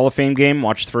year, Hall of Fame game,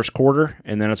 watch the first quarter,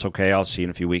 and then it's okay. I'll see you in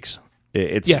a few weeks.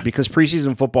 It's because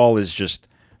preseason football is just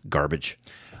garbage.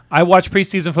 I watch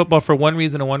preseason football for one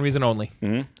reason and one reason only: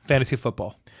 fantasy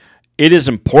football. It is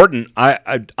important.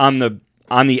 I on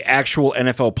the actual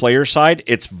NFL player side,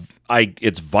 it's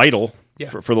vital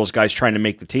for those guys trying to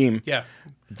make the team. Yeah,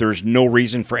 There's no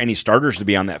reason for any starters to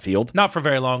be on that field. not for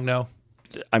very long. No.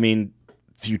 I mean,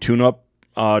 if you tune up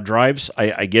drives.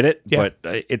 I get it, Yeah.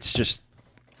 but it's just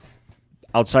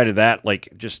outside of that, like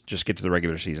just get to the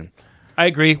regular season. I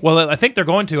agree. Well, I think they're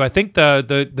going to. I think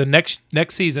the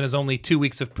next season is only 2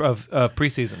 weeks of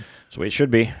preseason. So it should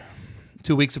be.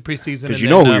 2 weeks of preseason. Because you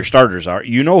know who your starters are.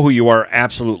 You know who your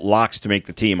absolute locks to make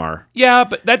the team are. Yeah,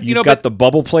 but that You've got the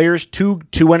bubble players, two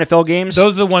NFL games.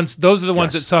 Those are the ones. Those are the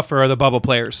ones Yes. that suffer. Are the bubble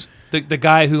players. The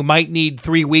guy who might need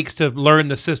 3 weeks to learn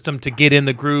the system, to get in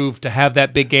the groove, to have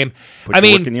that big game. Put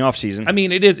your work in the offseason. I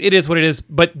mean, it is what it is.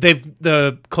 But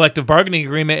the collective bargaining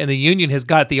agreement and the union has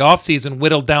got the offseason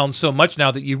whittled down so much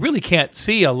now that you really can't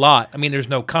see a lot. I mean, there's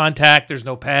no contact, there's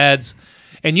no pads,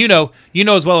 and you know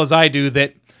as well as I do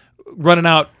that running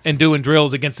out and doing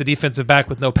drills against the defensive back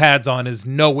with no pads on is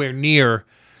nowhere near.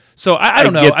 So I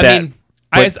don't know. get that,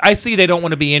 I mean, I see they don't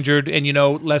want to be injured and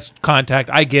less contact.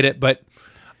 I get it, but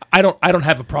I don't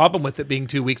have a problem with it being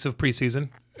 2 weeks of preseason.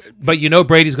 But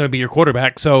Brady's going to be your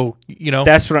quarterback, so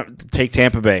That's what take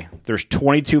Tampa Bay. There's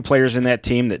 22 players in that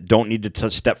team that don't need to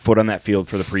step foot on that field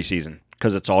for the preseason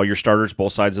because it's all your starters,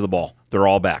 both sides of the ball. They're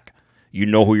all back. You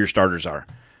know who your starters are.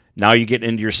 Now you get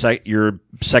into your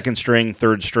second string,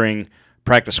 third string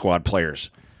practice squad players.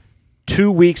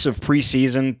 2 weeks of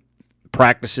preseason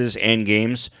practices and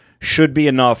games should be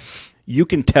enough. You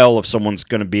can tell if someone's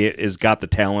going to is got the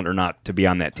talent or not to be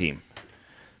on that team.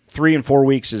 3 and 4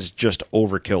 weeks is just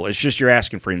overkill. It's just you're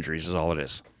asking for injuries is all it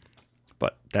is.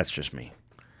 But that's just me.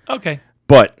 okay.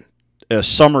 But a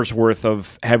summer's worth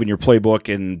of having your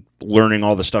playbook and learning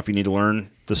all the stuff you need to learn,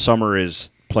 the summer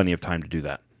is plenty of time to do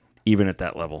that, even at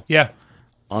that level. Yeah.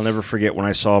 I'll never forget when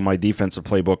I saw my defensive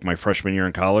playbook my freshman year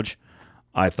in college,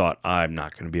 I thought, I'm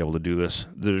not going to be able to do this.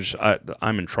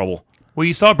 I'm in trouble. Well,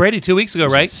 you saw Brady 2 weeks ago,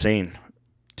 It's right? insane.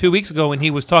 2 weeks ago when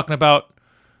he was talking about,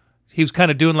 he was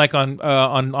kind of doing like on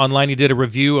online. He did a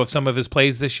review of some of his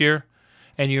plays this year,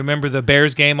 and you remember the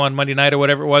Bears game on Monday night or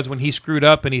whatever it was when he screwed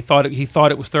up and he thought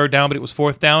it was third down, but it was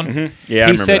fourth down. Mm-hmm. Yeah,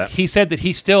 I remember that. He said that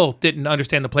he still didn't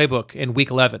understand the playbook in week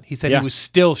 11. He said Yeah. he was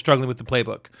still struggling with the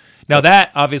playbook. Now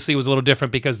that obviously was a little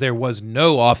different because there was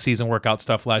no off-season workout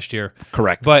stuff last year.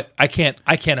 Correct. But I can't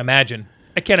imagine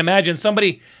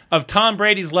somebody of Tom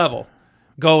Brady's level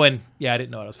going, yeah, I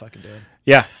didn't know what I was fucking doing.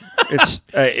 Yeah,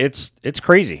 it's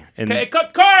crazy. And Hey,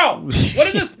 Carl, what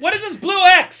is this blue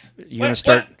X? you're going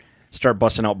to start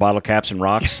busting out bottle caps and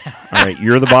rocks. All right,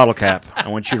 you're the bottle cap. I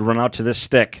want you to run out to this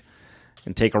stick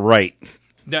and take a right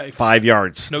No, 5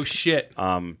 yards. no shit.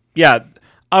 Yeah,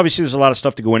 obviously there's a lot of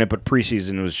stuff to go in it, but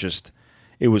preseason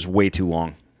it was way too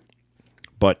long.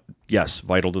 But yes,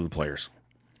 vital to the players.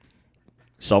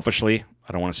 Selfishly,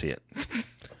 I don't want to see it.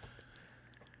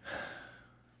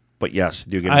 But yes,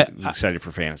 do get excited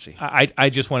for fantasy. I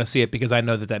just want to see it because I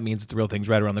know that means that the real thing's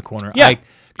right around the corner. Yeah, I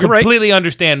completely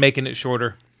understand making it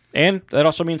shorter. And that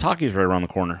also means hockey's right around the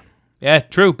corner. Yeah,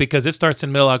 true, because it starts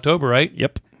in middle October, right?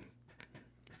 Yep.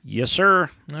 Yes, sir.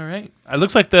 All right. It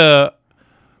looks like the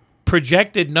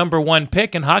projected number 1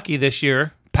 pick in hockey this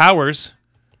year, Powers.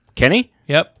 Kenny?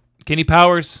 Yep. Kenny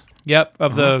Powers. Yep.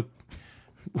 Of the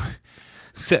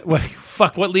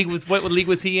what league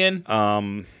was he in?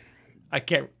 I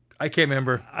can't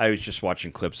remember. I was just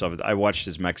watching clips of it. I watched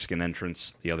his Mexican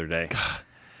entrance the other day.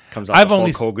 Comes out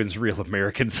Hulk Hogan's Real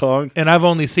American song. And I've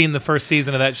only seen the first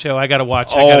season of that show. I got to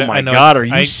watch it. Oh, my God. Are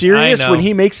you serious? When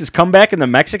he makes his comeback in the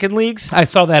Mexican leagues? I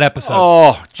saw that episode.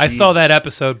 Oh, Jesus. I saw that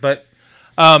episode. But,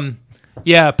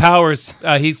 yeah, Powers,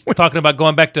 he's talking about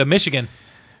going back to Michigan.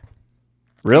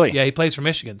 Really? Yeah, he plays for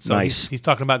Michigan. So nice. He's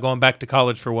talking about going back to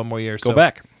college for one more year. Go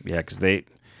back. Yeah, because they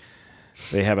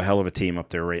have a hell of a team up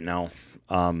there right now.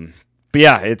 But,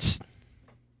 yeah,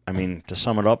 to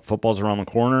sum it up, football's around the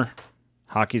corner.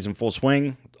 Hockey's in full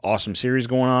swing. Awesome series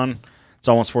going on. It's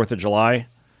almost 4th of July.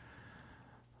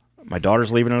 My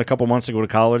daughter's leaving in a couple months to go to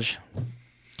college.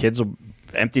 Kids will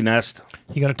empty nest.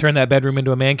 You going to turn that bedroom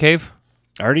into a man cave?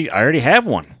 I already have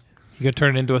one. You going to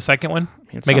turn it into a second one?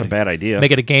 It's not a bad idea.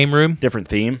 Make it a game room? Different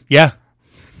theme. Yeah.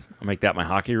 I'll make that my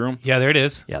hockey room. Yeah, there it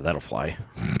is. Yeah, that'll fly.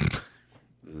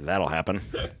 That'll happen.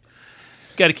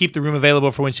 Got to keep the room available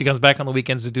for when she comes back on the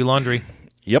weekends to do laundry.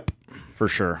 Yep, for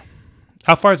sure.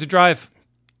 How far is the drive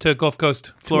to Gulf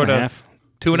Coast, Florida?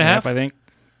 2.5. 2.5? I think.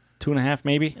 2.5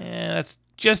 maybe. Yeah, that's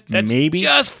just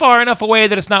far enough away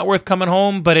that it's not worth coming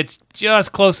home, but it's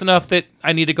just close enough that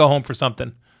I need to go home for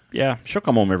something. Yeah, she'll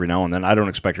come home every now and then. I don't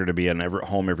expect her to be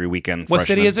home every weekend. What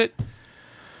city is it?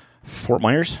 Fort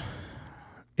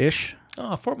Myers-ish.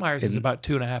 Oh, Fort Myers is about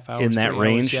 2.5 hours. In that 3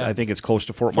 range, hours, yeah. I think it's close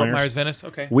to Fort Fort Myers. Myers, Venice,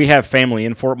 okay. We have family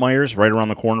in Fort Myers, right around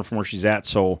the corner from where she's at,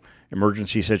 so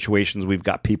emergency situations, we've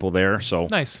got people there. So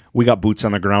nice. We got boots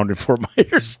on the ground in Fort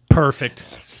Myers. Perfect.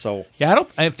 So yeah,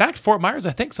 in fact, Fort Myers,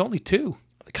 I think, is only 2.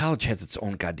 The college has its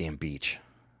own goddamn beach.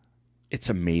 It's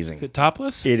amazing. Is it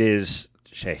topless? It is.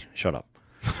 Hey, shut up.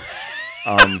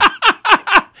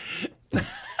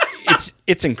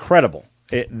 It's incredible.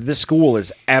 This school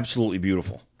is absolutely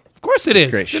beautiful. Of course it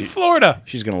is. Great. It's in Florida.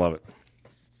 She's going to love it.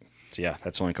 So, yeah,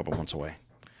 that's only a couple months away.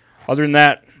 Other than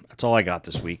that, that's all I got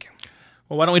this week.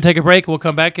 Well, why don't we take a break? We'll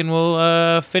come back and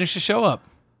we'll finish the show up.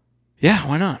 Yeah,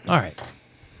 why not? All right.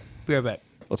 Be right back.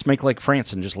 Let's make like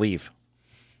France and just leave.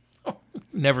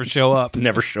 Never show up.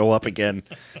 Never show up again.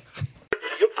 Let's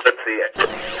see it.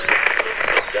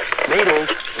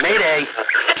 Mayday.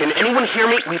 Can anyone hear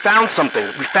me? We found something.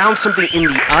 We found something in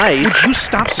the ice. Would you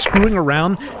stop screwing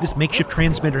around? This makeshift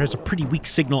transmitter has a pretty weak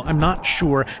signal. I'm not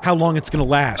sure how long it's going to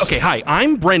last. Okay, hi,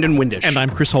 I'm Brandon Windish. And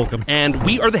I'm Chris Holcomb. And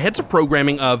we are the heads of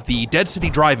programming of the Dead City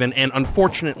Drive-In, and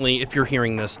unfortunately, if you're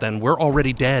hearing this, then we're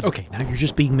already dead. Okay, now you're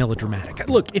just being melodramatic.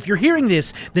 Look, if you're hearing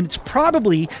this, then it's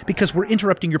probably because we're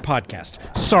interrupting your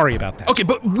podcast. Sorry about that. Okay,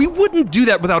 but we wouldn't do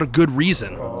that without a good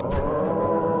reason.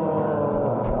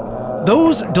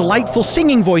 Those delightful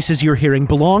singing voices you're hearing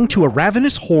belong to a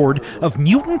ravenous horde of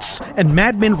mutants and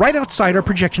madmen right outside our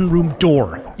projection room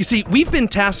door. You see, we've been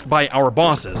tasked by our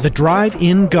bosses The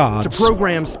drive-in gods. to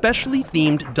program specially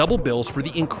themed double bills for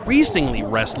the increasingly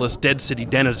restless Dead City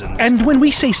denizens. And when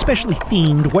we say specially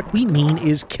themed, what we mean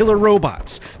is killer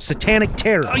robots, satanic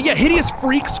terror, Yeah, hideous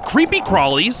freaks, creepy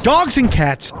crawlies. dogs and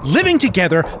cats living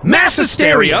together, mass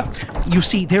hysteria. You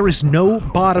see, there is no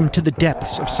bottom to the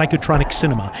depths of psychotronic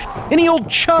cinema. Any old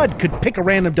chud could pick a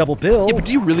random double bill. Yeah, but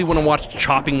do you really want to watch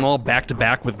Chopping Mall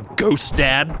back-to-back with Ghost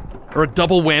Dad? Or a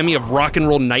double whammy of Rock and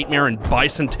Roll Nightmare and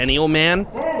Bicentennial Man?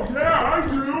 Oh, yeah, I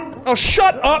do! Oh,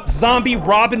 shut up, zombie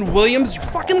Robin Williams, you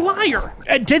fucking liar!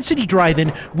 At Dead City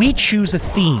Drive-In, we choose a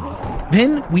theme.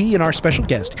 Then we and our special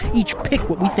guest each pick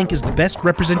what we think is the best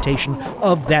representation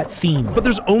of that theme. But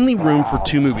there's only room for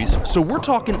 2 movies, so we're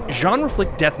talking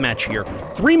genre-flick deathmatch here.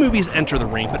 3 movies enter the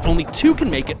ring, but only 2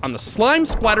 can make it on the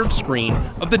slime-splattered screen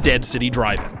of the Dead City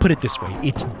Drive-In. Put it this way,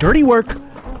 it's dirty work,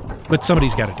 but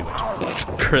somebody's got to do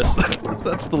it. Chris,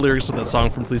 that's the lyrics of that song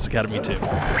from Police Academy 2.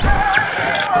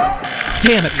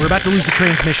 Damn it, we're about to lose the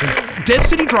transmission. Dead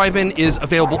City Drive-In is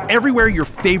available everywhere your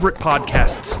favorite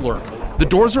podcasts lurk. The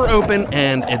doors are open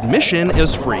and admission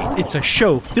is free. It's a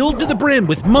show filled to the brim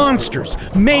with monsters,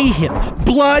 mayhem,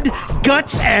 blood,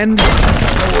 guts, and...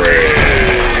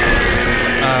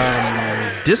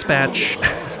 Dispatch.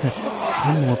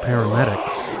 Send more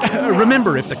paramedics.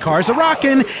 Remember, if the cars are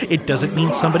rockin', it doesn't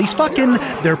mean somebody's fucking.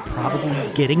 They're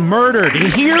probably getting murdered.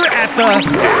 Here at the...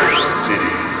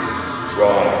 City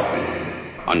Drive-In.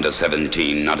 Under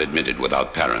 17, not admitted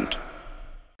without parent.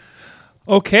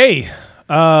 Okay.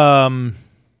 An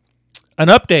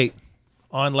update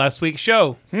on last week's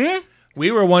show. We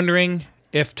were wondering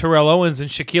if Terrell Owens and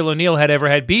Shaquille O'Neal had ever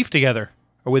had beef together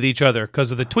or with each other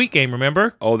because of the tweet game,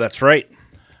 remember? Oh, that's right.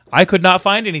 I could not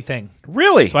find anything.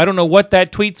 Really? So I don't know what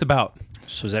that tweet's about.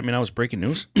 So does that mean I was breaking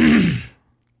news?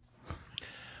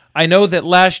 I know that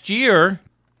last year,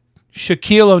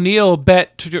 Shaquille O'Neal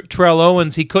bet Terrell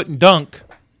Owens he couldn't dunk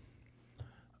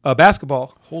a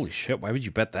basketball. Holy shit, why would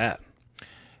you bet that?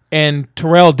 And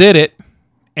Terrell did it,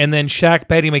 and then Shaq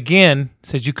bet him again,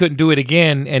 says you couldn't do it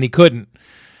again, and he couldn't.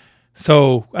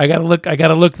 So I gotta look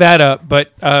that up.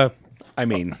 But I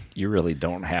mean, you really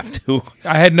don't have to.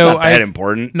 I had It's no not that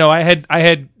important. No, I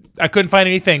couldn't find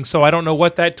anything, so I don't know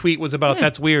what that tweet was about.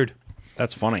 That's weird.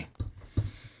 That's funny.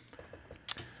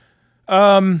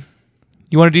 You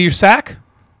want to do your sack?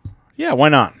 Yeah, why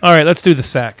not? All right, let's do the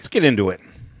sack. Let's get into it.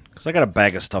 Because I got a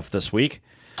bag of stuff this week.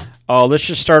 Let's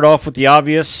just start off with the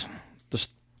obvious.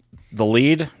 The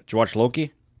lead. Did you watch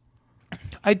Loki?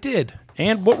 I did.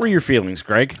 And what were your feelings,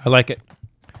 Greg? I like it.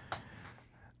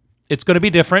 It's going to be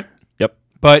different, Yep.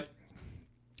 but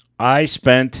I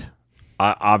spent,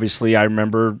 obviously, I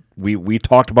remember we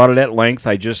talked about it at length.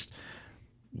 I just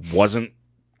wasn't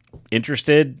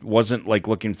interested, wasn't like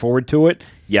looking forward to it.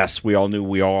 Yes, we all knew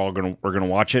were gonna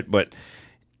watch it, but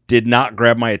did not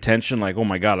grab my attention. Like, oh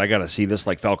my god, I got to see this.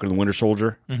 Like Falcon and the Winter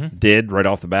Soldier did right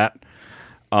off the bat.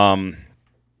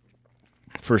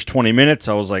 First 20 minutes,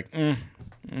 I was like, all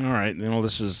right,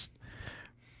 this is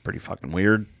pretty fucking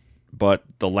weird. But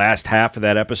the last half of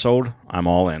that episode, I'm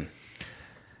all in.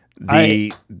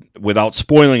 Without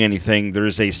spoiling anything,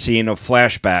 there's a scene of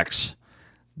flashbacks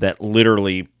that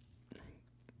literally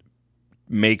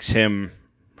makes him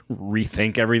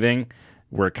rethink everything,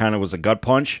 where it kind of was a gut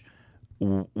punch,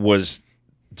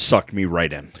 sucked me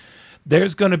right in.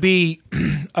 there's going to be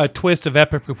a twist of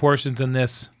epic proportions in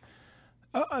this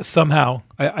somehow.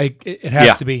 It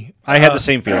has to be. I had the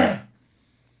same feeling.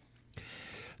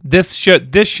 This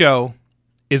show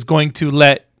is going to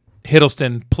let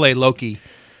Hiddleston play Loki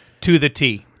to the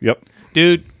T. Yep.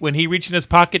 Dude, when he reached in his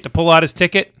pocket to pull out his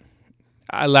ticket,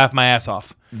 I laughed my ass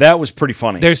off. That was pretty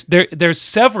funny. There's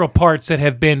several parts that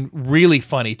have been really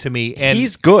funny to me, and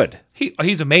he's good.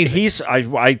 He's amazing.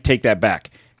 I take that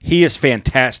back. He is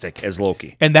fantastic as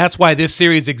Loki. And that's why this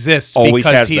series exists, Always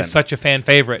because has he's been. such a fan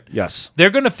favorite. Yes. They're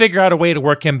going to figure out a way to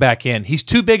work him back in. He's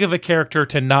too big of a character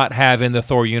to not have in the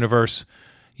Thor universe.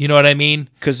 You know what I mean?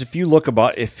 Because if you look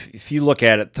at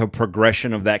it, the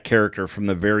progression of that character from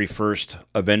the very first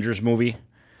Avengers movie,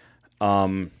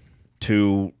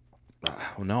 to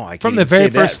from the very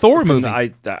first Thor movie.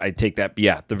 I take that.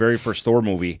 Yeah, the very first Thor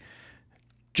movie,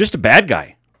 just a bad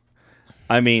guy.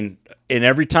 I mean, and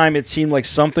every time it seemed like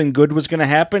something good was going to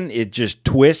happen, it just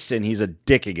twists and he's a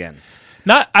dick again.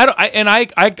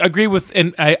 I agree with,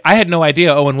 and I had no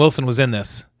idea Owen Wilson was in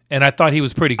this, and I thought he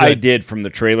was pretty good. I did from the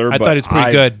trailer. I thought he was pretty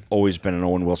I've good. Always been an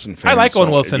Owen Wilson fan. I like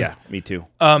Owen Wilson. Yeah, me too.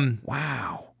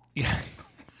 Wow.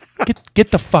 Get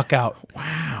the fuck out.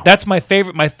 Wow. That's my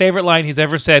favorite. My favorite line he's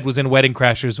ever said was in Wedding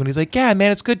Crashers when he's like, "Yeah,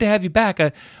 man, it's good to have you back.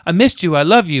 I missed you. I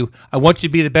love you. I want you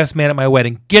to be the best man at my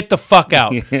wedding. Get the fuck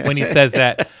out." When he says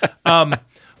that.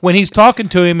 When he's talking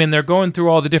to him and they're going through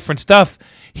all the different stuff,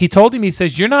 he told him, he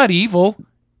says, "You're not evil.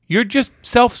 You're just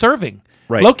self-serving."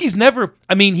 Right. Loki's never,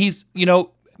 he's,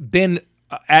 been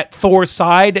at Thor's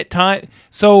side at times.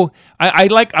 So I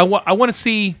want to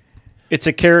see. It's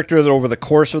a character that over the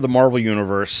course of the Marvel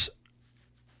Universe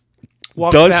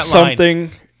Walks does that line.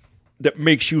 something that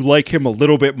makes you like him a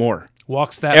little bit more.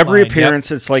 Walks that Every line.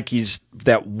 appearance, Yep. it's like he's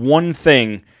that one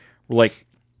thing, like,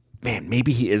 man,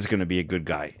 maybe he is going to be a good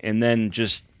guy. And then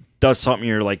just does something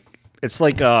you're like, it's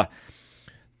like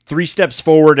 3 steps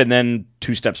forward and then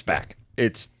 2 steps back.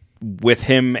 It's with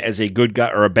him as a good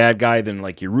guy or a bad guy, then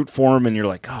like you root for him and you're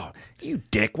like, oh, you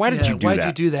dick, why did you do that? Why'd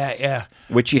you do that? Yeah.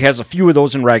 Which he has a few of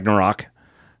those in Ragnarok.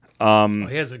 He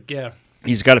has a, yeah.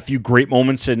 He's got a few great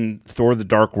moments in Thor: The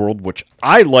Dark World, which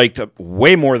I liked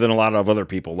way more than a lot of other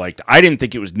people liked. I didn't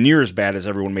think it was near as bad as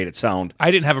everyone made it sound. I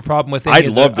didn't have a problem with it. I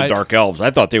loved the Dark Elves. I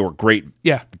thought they were great.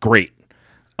 Yeah. Great.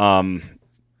 Some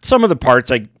of the parts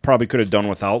I probably could have done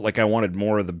without. Like I wanted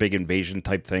more of the big invasion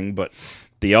type thing, but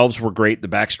the elves were great. The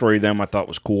backstory of them I thought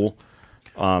was cool.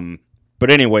 But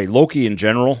anyway, Loki in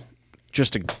general,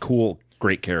 just a cool,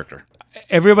 great character.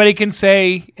 Everybody can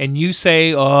say, and you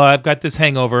say, "Oh, I've got this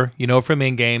hangover," from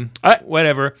Endgame,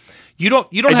 whatever. You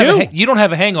don't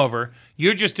have a hangover.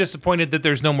 You're just disappointed that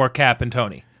there's no more Cap and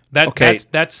Tony.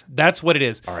 That's what it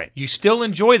is. All right. You still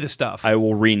enjoy the stuff. I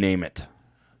will rename it.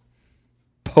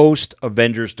 Post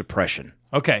Avengers Depression.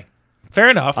 Okay, fair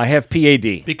enough. I have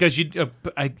PAD. Because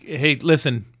hey,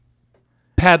 listen,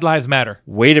 Pad Lives Matter.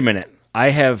 Wait a minute. I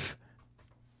have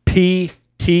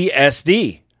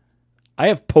PTSD. I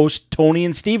have post Tony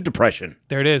and Steve depression.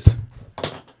 There it is.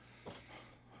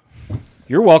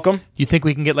 You're welcome. You think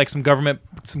we can get like some government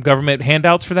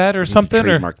handouts for that or something?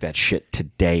 Trademark that shit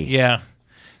today. Yeah.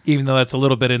 Even though that's a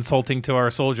little bit insulting to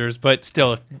our soldiers, but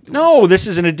still. No, this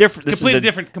is in a different. This completely is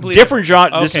a different different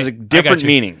genre. Okay, this is a different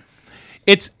meaning.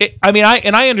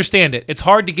 I understand it. It's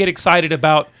hard to get excited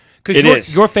about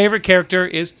because your favorite character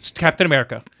is Captain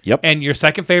America. Yep. And your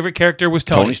second favorite character was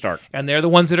Tony Stark. And they're the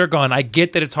ones that are gone. I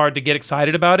get that it's hard to get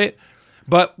excited about it,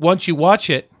 but once you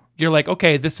watch it, you're like,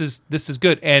 okay, this is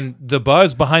good. And the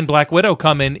buzz behind Black Widow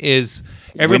coming is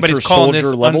everybody's Winter calling Soldier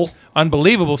this level.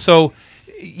 Unbelievable. So.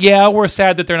 Yeah, we're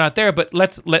sad that they're not there, but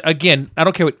again, I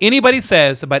don't care what anybody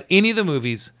says about any of the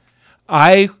movies.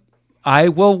 I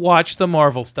will watch the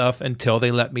Marvel stuff until they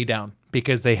let me down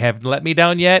because they haven't let me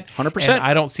down yet. 100%. And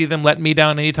I don't see them letting me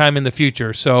down anytime in the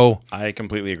future. So I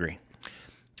completely agree.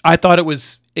 I thought it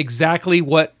was exactly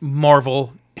what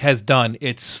Marvel has done.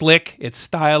 It's slick, it's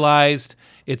stylized,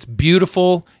 it's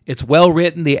beautiful, it's well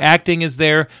written, the acting is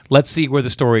there. Let's see where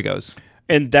the story goes.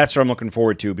 And that's what I'm looking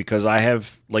forward to because I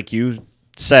have, like you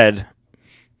said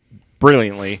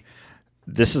brilliantly,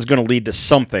 this is going to lead to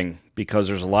something because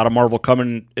there's a lot of Marvel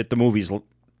coming at the movies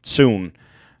soon.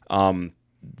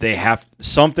 They have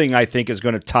something I think is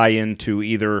going to tie into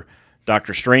either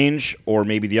Doctor Strange or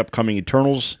maybe the upcoming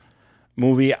Eternals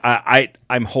movie.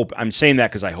 I'm saying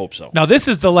that because I hope so. Now this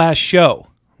is the last show,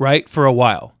 right? For a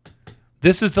while.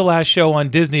 This is the last show on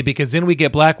Disney because then we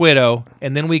get Black Widow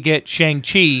and then we get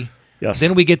Shang-Chi. Yes.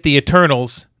 Then we get the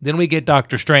Eternals. Then we get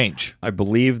Doctor Strange. I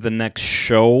believe the next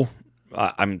show,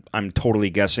 I'm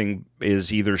totally guessing,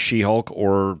 is either She-Hulk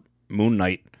or Moon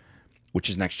Knight, which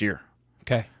is next year.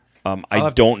 Okay.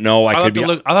 I don't know. I'll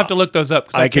have to look those up.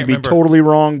 I could can't be remember. totally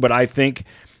wrong, but I think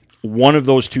one of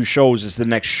those two shows is the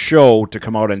next show to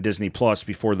come out on Disney Plus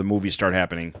before the movies start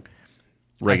happening.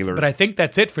 regular. But I think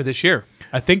that's it for this year.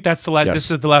 I think that's the last. Yes.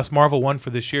 This is the last Marvel one for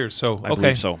this year. So I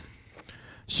believe so.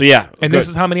 So yeah, And good. this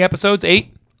is how many episodes?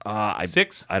 8?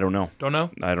 6? I don't know. Don't know.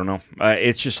 I don't know.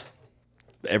 It's just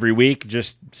every week,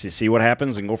 just see what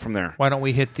happens and go from there. Why don't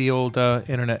we hit the old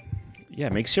internet? Yeah,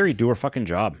 make Siri do her fucking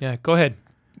job. Yeah, go ahead.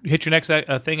 Hit your next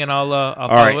thing, and I'll All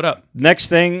follow right. it up. Next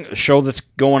thing, a show that's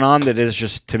going on that is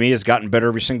just, to me, has gotten better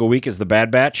every single week is The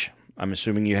Bad Batch. I'm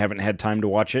assuming you haven't had time to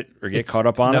watch it or get caught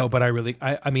up on it. No, but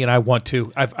I mean, I want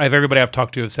to. I've everybody I've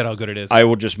talked to have said how good it is. I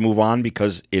will just move on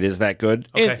because it is that good.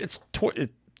 Okay. It's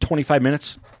 25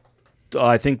 minutes.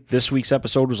 I think this week's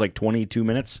episode was like 22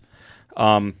 minutes,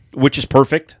 which is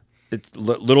perfect. It's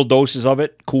little doses of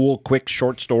it, cool, quick,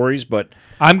 short stories, but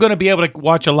I'm going to be able to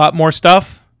watch a lot more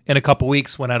stuff in a couple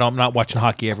weeks when I'm not watching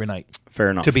hockey every night.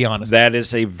 fair enough. To be honest. That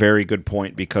is a very good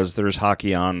point because there's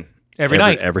hockey on Every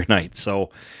night. Every night. So,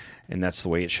 and that's the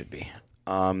way it should be.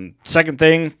 Second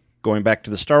thing, going back to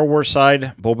the Star Wars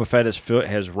side, Boba Fett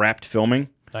has wrapped filming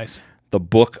Nice. the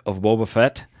book of Boba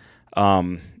Fett.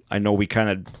 I know we kind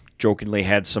of jokingly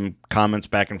had some comments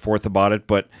back and forth about it,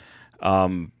 but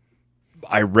I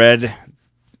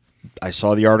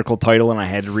saw the article title and I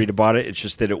had to read about it. It's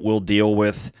just that it will deal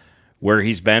with where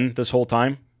he's been this whole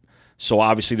time. So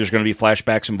obviously there's going to be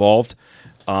flashbacks involved.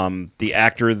 The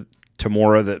actor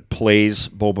Tamora that plays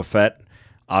Boba Fett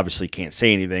obviously can't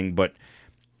say anything, but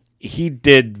he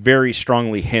did very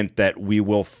strongly hint that we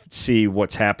will see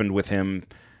what's happened with him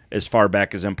as far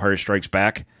back as Empire Strikes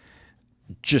Back.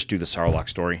 Just do the Sarlacc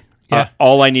story. Yeah.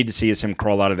 All I need to see is him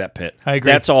crawl out of that pit. I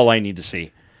agree. That's all I need to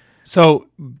see. So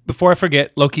before I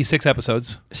forget, Loki 6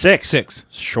 episodes. 6.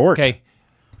 Short. Okay.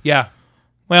 Yeah.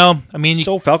 Well, I mean,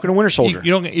 So Falcon and Winter Soldier.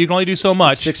 you can only do so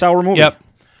much. 6-hour movie. Yep.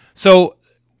 So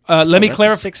let me that's a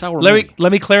clarify. 6-hour Let me movie.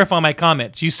 let me clarify my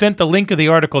comments. You sent the link of the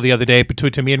article the other day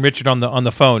to me and Richard on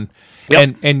the phone,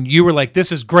 Yep. and you were like,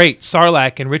 "This is great,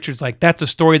 Sarlacc," and Richard's like, "That's a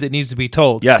story that needs to be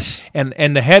told." Yes. And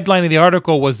the headline of the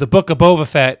article was, "The Book of Boba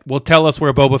Fett will tell us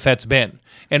where Boba Fett's been,"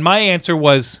 and my answer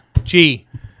was, "Gee,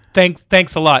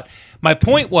 thanks a lot." My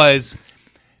point was,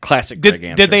 Classic Greg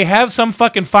answer. did they have some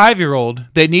fucking 5-year-old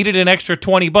that needed an extra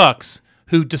 $20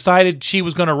 who decided she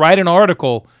was going to write an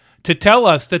article to tell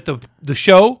us that the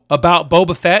show about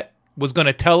Boba Fett was going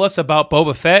to tell us about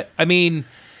Boba Fett? I mean,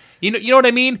 you know what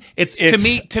I mean? It's to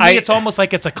me it's almost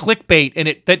like it's a clickbait, and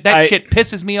that shit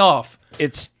pisses me off.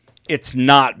 It's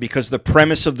not, because the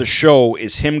premise of the show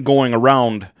is him going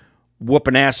around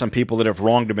whooping ass on people that have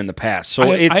wronged him in the past.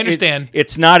 So I understand.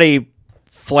 It's not a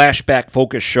flashback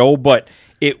focused show, but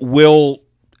it will,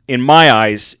 in my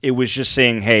eyes, it was just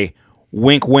saying, hey,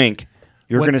 wink, wink.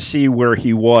 You're going to see where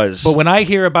he was. But when I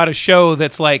hear about a show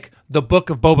that's like the Book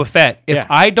of Boba Fett, if Yeah.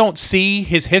 I don't see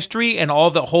his history and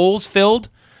all the holes filled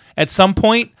at some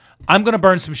point, I'm going to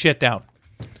burn some shit down.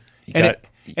 And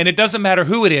it doesn't matter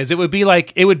who it is. It would be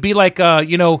like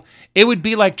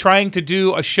trying to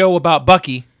do a show about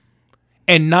Bucky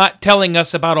and not telling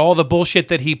us about all the bullshit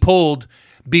that he pulled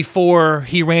before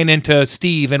he ran into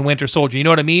Steve and Winter Soldier. You know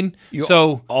what I mean?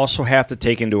 So also have to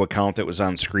take into account that it was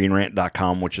on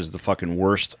ScreenRant.com, which is the fucking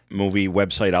worst movie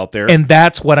website out there. And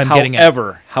that's what I'm getting at.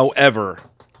 However,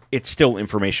 it's still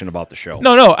information about the show.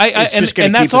 No, It's just gonna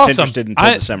and keep that's us awesome. interested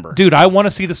until December. Dude, I want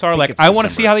to see the Sarlacc. it's I want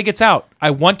to see December. how he gets out. I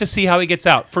want to see how he gets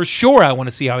out. For sure, I want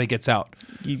to see how he gets out.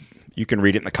 You can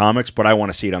read it in the comics, but I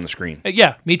want to see it on the screen.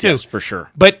 Yeah, me too. Yes, for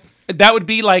sure. But that would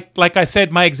be like I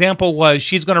said, my example was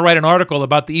she's going to write an article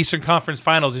about the Eastern Conference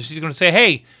Finals, and she's going to say,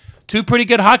 hey, 2 pretty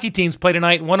good hockey teams play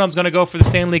tonight, and one of them's going to go for the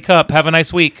Stanley Cup. Have a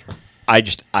nice week. I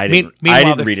didn't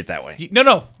Meanwhile, read it that way.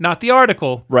 No, not the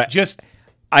article. Right. Just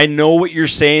I know what you're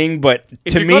saying, but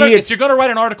if to you're me, if you're going to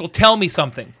write an article, tell me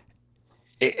something.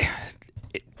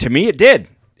 to me, it did.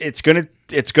 It's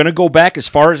gonna go back as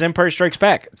far as Empire Strikes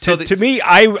Back. To me,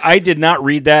 I did not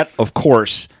read that. Of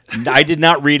course, I did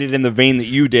not read it in the vein that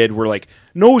you did. We're like,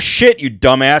 no shit, you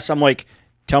dumbass. I'm like,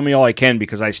 tell me all I can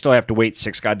because I still have to wait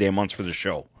 6 goddamn months for the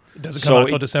show. Does it come out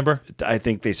until December? I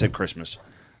think they said Christmas.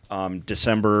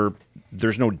 December.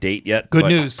 There's no date yet. Good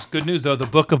news. Good news, though. The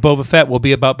Book of Boba Fett will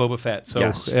be about Boba Fett. So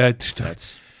Yes.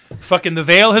 that's fucking the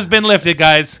veil has been lifted,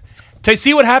 guys. To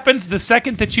see what happens the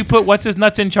second that you put what's his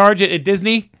nuts in charge at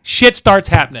Disney, shit starts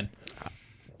happening.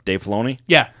 Dave Filoni.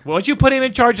 Yeah. Once you put him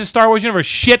in charge of Star Wars Universe,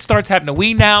 shit starts happening.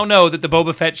 We now know that the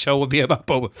Boba Fett show will be about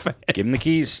Boba Fett. Give him the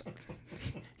keys.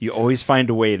 You always find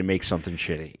a way to make something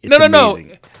shitty. It's No.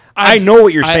 amazing. I know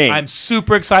what you're saying. I'm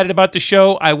super excited about the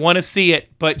show. I want to see it,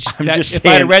 but I'm just if I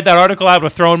saying- had read that article, I would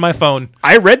have thrown my phone.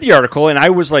 I read the article and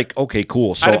I was like, okay,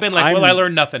 cool. So I'd have been like, well, I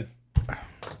learned nothing.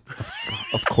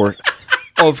 Of course.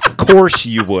 Of course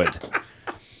you would.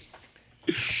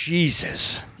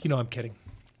 Jesus. You know I'm kidding.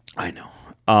 I know.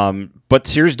 But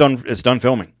series is done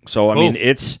filming, so I mean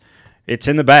it's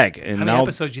in the bag. And how many now,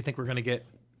 episodes do you think we're gonna get?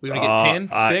 We're gonna get 10,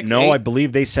 6, no, 8? I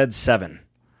believe they said 7.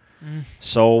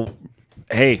 So,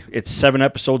 hey, it's 7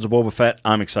 episodes of Boba Fett.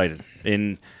 I'm excited,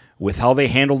 and with how they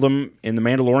handled them in The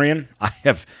Mandalorian, I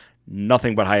have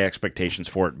nothing but high expectations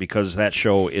for it because that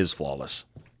show is flawless,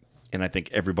 and I think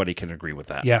everybody can agree with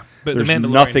that. Yeah, but there's The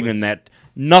Mandalorian nothing was- in that.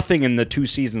 Nothing in the 2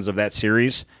 seasons of that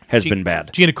series has been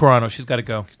bad. Gina Carano, she's got to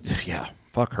go. Yeah,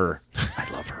 fuck her.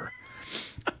 I love her.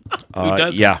 Who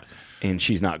doesn't? Yeah, and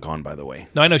she's not gone, by the way.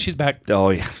 No, I know she's back.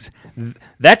 Oh, yeah.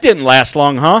 That didn't last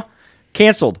long, huh?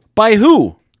 Canceled. By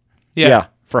who? Yeah.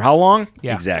 For how long?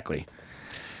 Yeah. Exactly.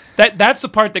 That's the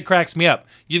part that cracks me up.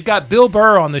 You've got Bill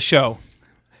Burr on the show.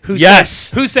 Who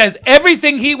says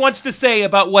everything he wants to say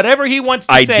about whatever he wants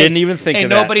to say. I didn't even think and of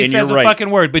that, nobody and says you're a right. fucking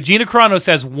word. But Gina Carano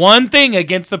says one thing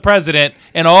against the president,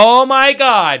 and oh my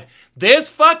God, this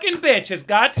fucking bitch has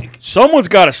got to Someone's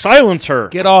got to silence her.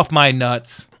 get off my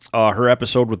nuts. Her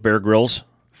episode with Bear Grylls,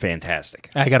 fantastic.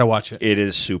 I got to watch it. It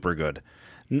is super good.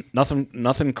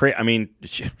 Nothing crazy. I mean,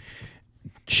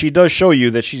 she does show you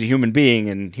that she's a human being,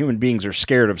 and human beings are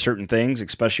scared of certain things,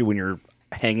 especially when you're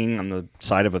hanging on the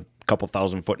side of a couple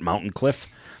 1,000-foot mountain cliff.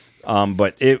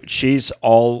 But she's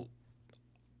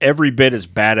every bit as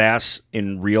badass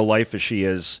in real life as she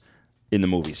is in the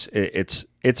movies. It's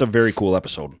a very cool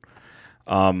episode.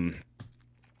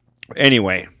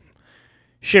 Anyway,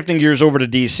 shifting gears over to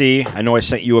DC. I know I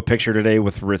sent you a picture today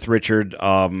with Richard.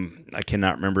 I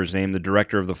cannot remember his name. The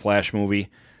director of the Flash movie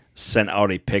sent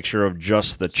out a picture of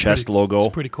just the chest logo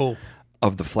It's pretty cool.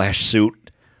 of the Flash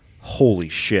suit. Holy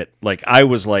shit. Like, I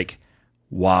was like,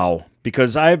 wow.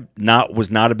 Because I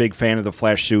was not a big fan of the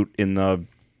Flash suit in the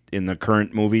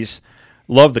current movies.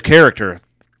 Love the character.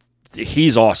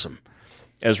 He's awesome.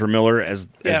 Ezra Miller as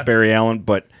Barry Allen.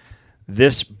 But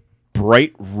this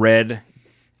bright red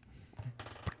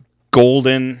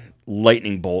golden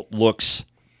lightning bolt looks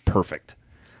perfect.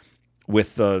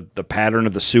 With the pattern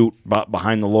of the suit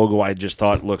behind the logo, I just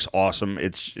thought it looks awesome.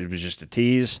 It was just a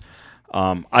tease.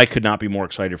 I could not be more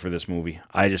excited for this movie.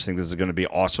 I just think this is going to be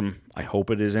awesome. I hope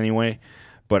it is anyway.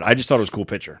 But I just thought it was a cool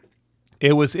picture. The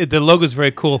logo's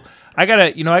very cool. I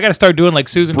gotta start doing like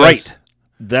Susan Bright. does.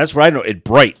 That's what I know.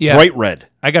 Bright red.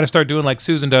 I got to start doing like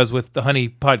Susan does with the Honey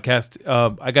podcast.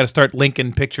 I got to start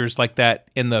linking pictures like that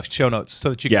in the show notes so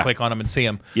that you can click on them and see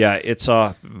them. Yeah, it's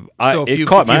So it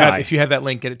caught my eye. If you have that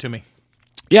link, get it to me.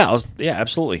 Yeah,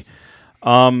 absolutely.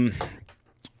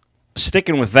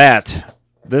 Sticking with that,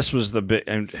 this was the bit.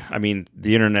 I mean,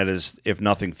 the internet is, if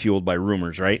nothing, fueled by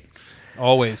rumors, right?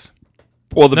 Always.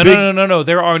 Well, No.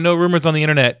 There are no rumors on the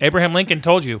internet. Abraham Lincoln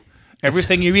told you.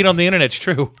 Everything you read on the internet's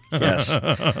true. Yes.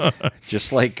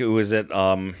 Just like,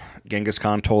 Genghis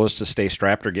Khan told us to stay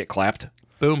strapped or get clapped.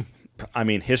 Boom. I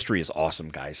mean, history is awesome,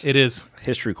 guys. It is.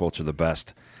 History quotes are the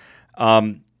best.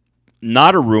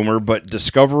 Not a rumor, but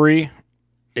Discovery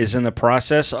is in the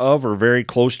process of or very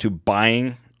close to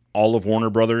buying all of Warner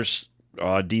Brothers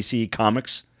DC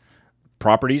Comics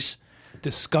properties.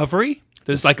 Discovery?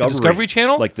 There's like the Discovery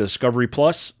Channel? Like the Discovery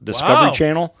Plus, Discovery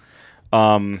Channel.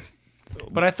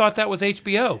 But I thought that was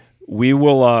HBO. We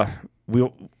will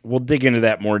we'll dig into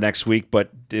that more next week, but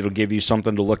it'll give you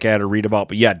something to look at or read about.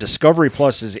 But yeah, Discovery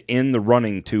Plus is in the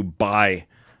running to buy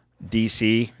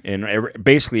DC and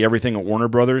basically everything at Warner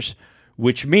Brothers,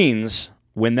 which means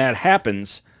when that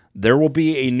happens, there will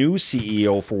be a new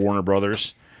CEO for Warner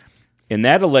Brothers, and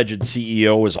that alleged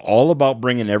CEO is all about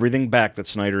bringing everything back that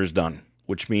Snyder has done,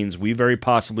 which means we very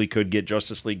possibly could get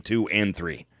Justice League 2 and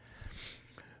 3,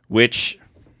 which...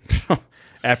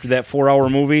 After that 4-hour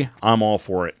movie, I'm all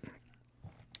for it.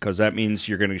 Because that means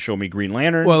you're going to show me Green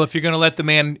Lantern. Well, if you're going to let the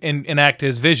man enact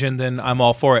his vision, then I'm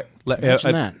all for it.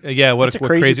 Imagine that. Yeah, what a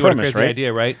crazy premise, right?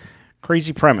 idea, right?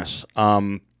 Crazy premise.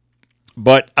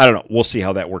 But I don't know. We'll see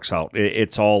how that works out.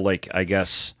 It's all like, I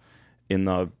guess, in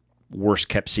the worst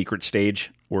kept secret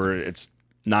stage where it's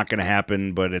not going to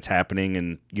happen, but it's happening,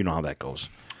 and you know how that goes.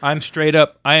 I am straight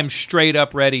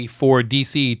up ready for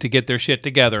DC to get their shit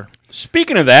together.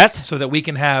 Speaking of that, so that we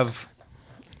can have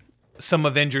some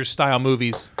Avengers style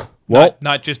movies. Well,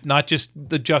 not just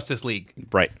the Justice League.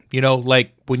 Right. You know,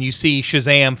 like when you see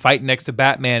Shazam fighting next to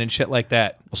Batman and shit like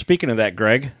that. Well, speaking of that,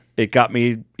 Greg, it got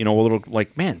me, a little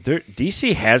like, man,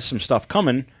 DC has some stuff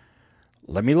coming.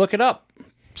 Let me look it up.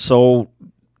 So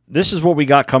this is what we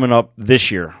got coming up this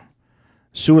year.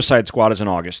 Suicide Squad is in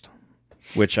August,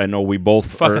 which I know we both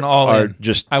fucking are in.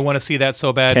 Just I want to see that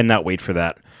so bad. Cannot wait for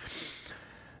that.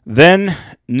 Then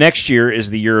next year is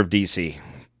the year of DC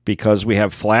because we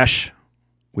have Flash,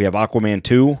 we have Aquaman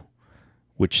 2,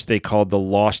 which they called the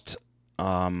Lost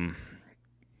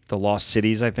the Lost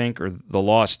Cities, I think, or the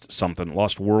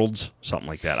Lost Worlds, something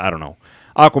like that. I don't know.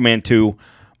 Aquaman 2,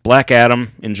 Black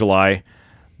Adam in July,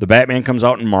 The Batman comes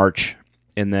out in March,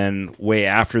 and then way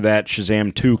after that,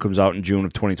 Shazam 2 comes out in June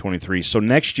of 2023. So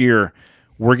next year,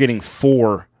 we're getting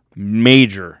 4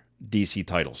 major DC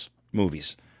titles,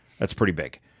 movies. That's pretty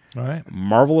big. All right.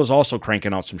 Marvel is also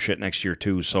cranking out some shit next year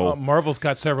too. So Marvel's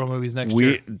got several movies next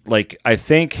year. I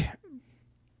think,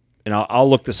 and I'll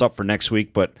look this up for next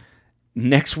week, but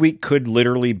next week could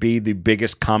literally be the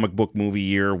biggest comic book movie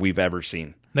year we've ever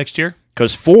seen. Next year?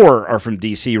 Because 4 are from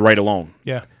DC right alone.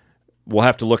 Yeah. We'll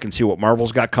have to look and see what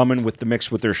Marvel's got coming with the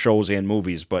mix with their shows and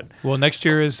movies. But well, next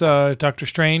year is Doctor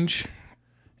Strange,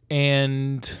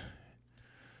 and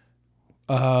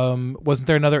wasn't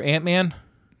there another Ant-Man?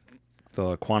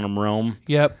 The Quantum Realm.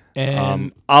 Yep.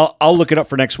 And I'll look it up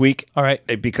for next week. All right.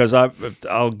 Because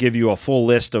I'll give you a full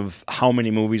list of how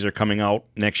many movies are coming out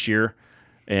next year,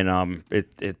 and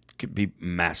it could be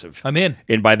massive. I'm in.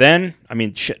 And by then, I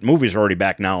mean, shit, movies are already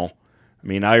back now. I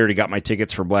mean, I already got my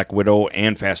tickets for Black Widow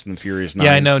and Fast and the Furious 9.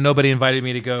 Yeah, I know. Nobody invited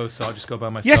me to go, so I'll just go by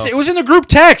myself. Yes, it was in the group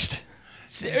text.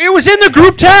 It was in the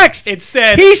group text. It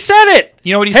said... He said it.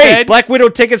 You know what he said? said? Black Widow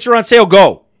tickets are on sale.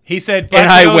 Go. He said...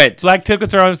 I went. Black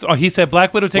tickets are on... Oh, he said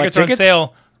Black Widow tickets are on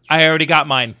sale. I already got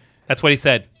mine. That's what he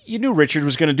said. You knew Richard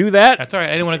was going to do that. That's all right.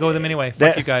 I didn't want to go with him anyway.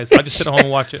 Fuck you guys. I'll just sit at home and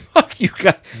watch it. Fuck you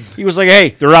guys. He was like, hey,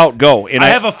 they're out. Go. And I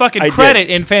have a fucking credit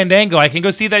in Fandango. I can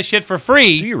go see that shit for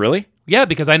free. Do you really? Yeah,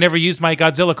 because I never used my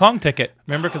Godzilla Kong ticket.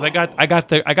 Remember? Because I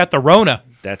got the Rona.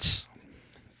 That's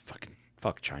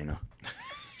fuck China.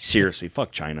 Seriously,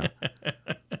 fuck China.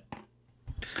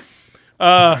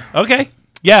 Okay.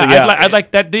 Yeah, So, yeah, I'd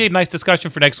like that. Be a nice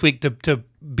discussion for next week to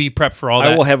be prepped for all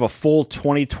that. I will have a full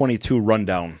 2022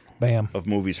 rundown Bam. of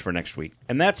movies for next week,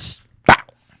 and that's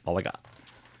all I got.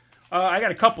 I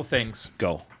got a couple things.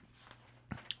 Go.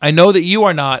 I know that you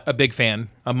are not a big fan,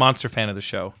 a monster fan of the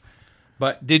show,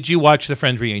 but did you watch the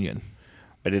Friends reunion?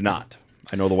 I did not.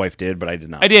 I know the wife did, but I did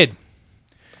not. I did.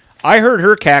 I heard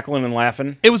her cackling and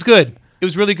laughing. It was good. It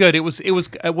was really good. It was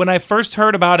when I first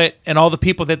heard about it and all the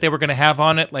people that they were going to have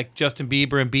on it, like Justin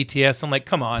Bieber and BTS. I'm like,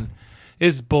 come on,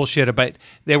 this is bullshit. About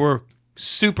they were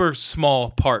super small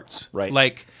parts, right?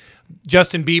 Like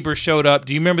Justin Bieber showed up.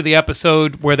 Do you remember the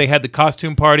episode where they had the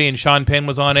costume party and Sean Penn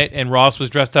was on it and Ross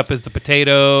was dressed up as the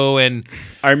potato? And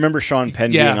I remember Sean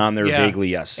Penn being on there vaguely.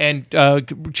 Yes, and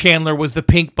Chandler was the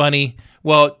pink bunny.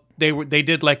 Well, they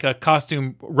did like a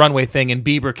costume runway thing, and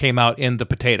Bieber came out in the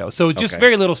potato. So just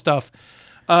very little stuff.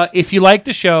 If you like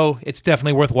the show, it's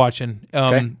definitely worth watching.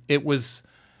 It was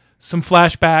some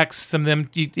flashbacks, some of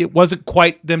them. It wasn't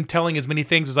quite them telling as many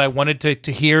things as I wanted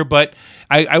to hear, but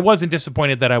I wasn't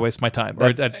disappointed that I wasted my time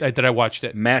or that I watched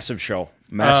it. Massive show,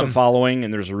 massive following,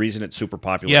 and there's a reason it's super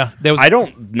popular. Yeah, I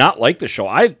don't not like the show.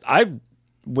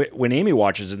 When Amy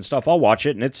watches it and stuff, I'll watch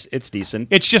it, and it's decent.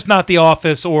 It's just not The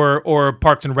Office or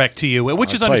Parks and Rec to you,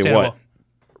 which is understandable.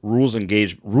 Rules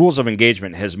of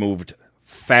Engagement has moved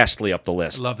fastly up the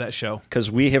list. I love that show.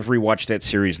 Because we have rewatched that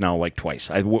series now like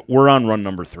twice. We're on run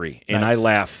number 3, and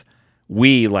nice.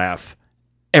 We laugh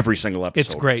every single episode.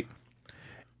 It's great.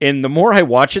 And the more I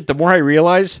watch it, the more I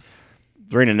realize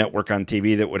there ain't a network on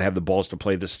TV that would have the balls to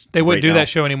play this. They wouldn't do that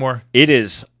show anymore. It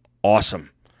is awesome.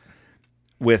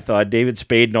 With David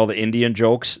Spade and all the Indian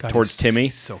jokes towards Timmy.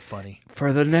 So funny.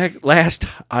 For the last,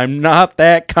 I'm not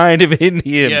that kind of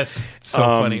Indian. Yes, so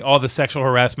funny. All the sexual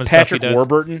harassment Patrick stuff he does.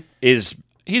 Warburton is...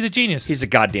 He's a genius. He's a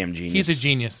goddamn genius. He's a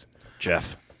genius.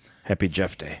 Jeff. Happy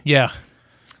Jeff Day. Yeah.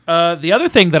 The other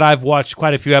thing that I've watched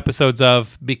quite a few episodes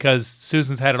of, because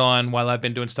Susan's had it on while I've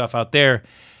been doing stuff out there,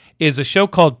 is a show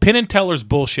called Penn and Teller's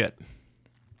Bullshit.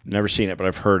 Never seen it, but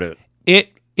I've heard it.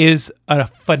 It is a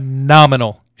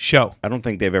phenomenal show. I don't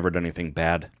think they've ever done anything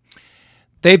bad.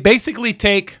 They basically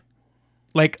take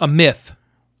like a myth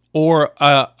or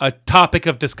a topic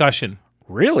of discussion.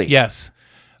 Really? Yes.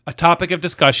 A topic of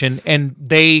discussion, and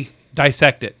they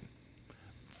dissect it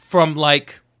from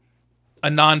like a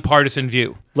nonpartisan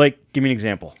view. Like, give me an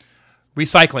example.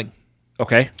 Recycling.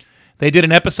 Okay. They did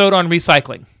an episode on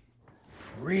recycling.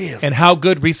 Really? And how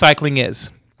good recycling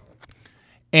is.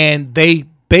 And they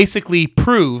basically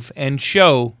prove and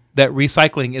show that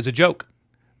recycling is a joke.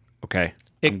 Okay.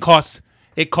 It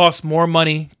costs more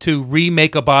money to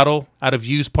remake a bottle out of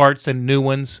used parts than new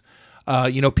ones.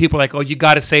 People are like, oh, you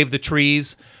got to save the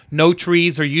trees. No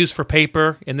trees are used for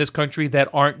paper in this country that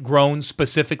aren't grown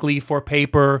specifically for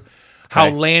paper. How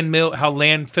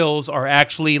landfills are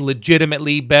actually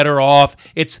legitimately better off.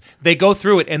 They go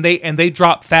through it and they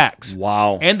drop facts.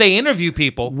 Wow. And they interview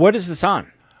people. What is this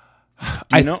on?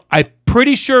 Do you know? I'm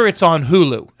pretty sure it's on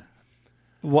Hulu.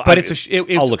 Well, but it's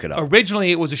I'll look it up.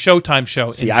 Originally, it was a Showtime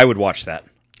show. See, I would watch that.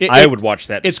 I would watch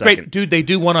that. It's great, dude. They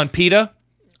do one on PETA,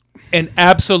 and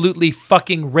absolutely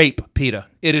fucking rape PETA.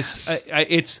 It is.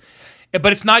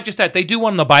 But it's not just that. They do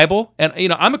one on the Bible, and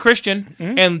I'm a Christian,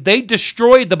 and they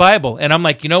destroyed the Bible, and I'm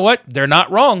like, you know what? They're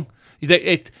not wrong.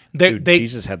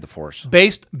 Jesus had the Force.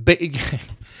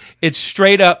 It's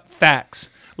straight up facts.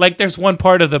 Like there's one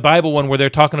part of the Bible one where they're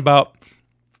talking about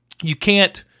you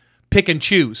can't pick and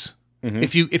choose.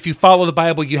 If you follow the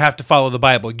Bible, you have to follow the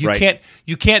Bible.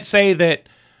 You can't say that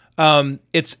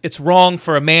it's wrong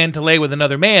for a man to lay with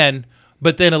another man,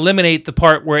 but then eliminate the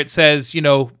part where it says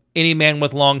any man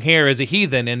with long hair is a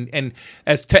heathen, and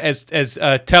as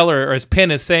Teller or as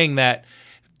Penn is saying that.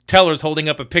 Teller's holding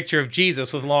up a picture of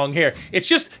Jesus with long hair. It's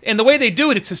just, and the way they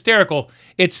do it, it's hysterical.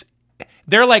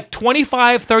 They're like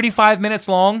 25, 35 minutes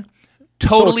long.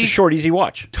 Totally, so it's a short, easy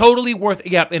watch. Totally worth.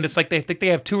 Yeah, and it's like they think they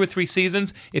have 2 or 3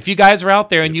 seasons. If you guys are out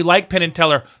there and you like Penn and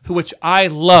Teller, which I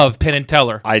love Penn and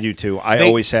Teller. I do too. I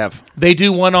always have. They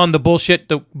do one on the bullshit,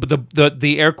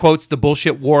 the air quotes, the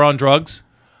bullshit war on drugs.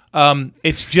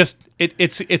 It's just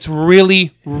it's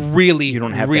really, really, you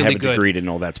don't have really to have a good. degree to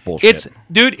know that's bullshit.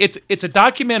 It's a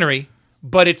documentary,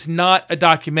 but it's not a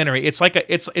documentary. It's like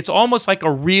it's almost like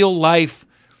a real life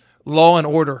Law and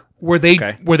Order where they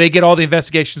get all the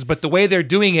investigations. But the way they're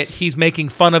doing it, he's making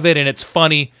fun of it, and it's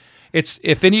funny. It's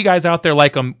if any of you guys out there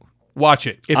like them, watch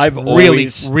it.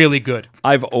 It's really good.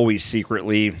 I've always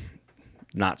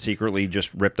not secretly,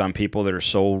 just ripped on people that are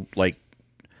so like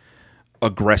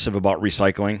aggressive about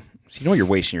recycling. So you're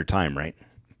wasting your time, right?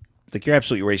 Like you're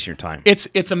absolutely wasting your time.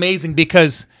 It's amazing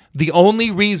because the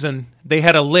only reason they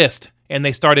had a list and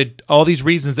they started all these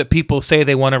reasons that people say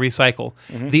they want to recycle,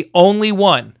 the only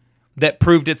one that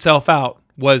proved itself out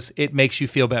was it makes you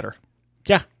feel better.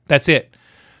 Yeah. That's it.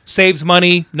 Saves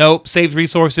money? Nope. Saves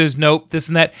resources? Nope. This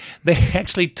and that. They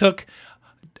actually took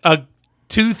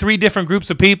 2-3 different groups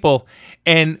of people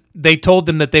and they told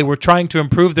them that they were trying to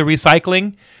improve the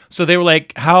recycling. So they were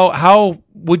like, how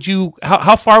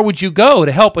far would you go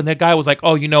to help? And that guy was like,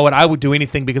 oh, you know what? I would do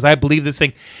anything because I believe this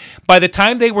thing. By the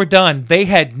time they were done, they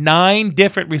had 9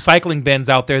 different recycling bins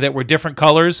out there that were different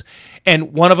colors.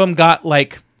 And one of them got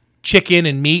like chicken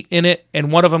and meat in it.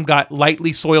 And one of them got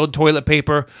lightly soiled toilet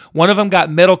paper. One of them got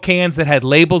metal cans that had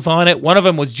labels on it. One of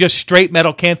them was just straight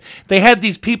metal cans. They had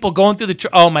these people going through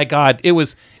oh my God, it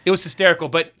was hysterical.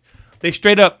 But they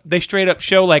straight up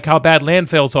show like how bad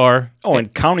landfills are. Oh,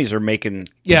 and counties are making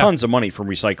tons of money from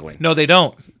recycling. No, they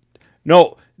don't.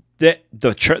 No, the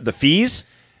fees,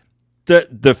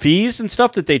 the fees and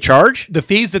stuff that they charge. The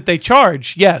fees that they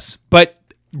charge, yes, but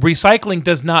recycling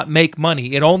does not make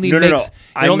money. It only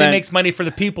makes money for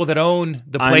the people that own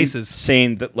the places. I'm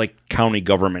saying that like county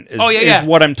government is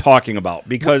what I'm talking about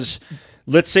because.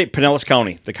 Let's say Pinellas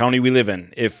County, the county we live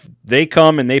in, if they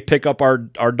come and they pick up our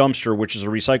dumpster, which is a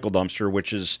recycle dumpster,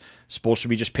 which is supposed to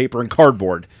be just paper and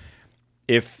cardboard,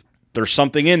 if there's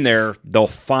something in there, they'll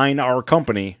fine our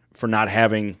company for not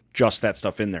having just that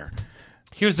stuff in there.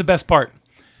 Here's the best part.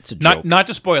 It's a joke. Not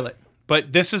to spoil it,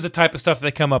 but this is the type of stuff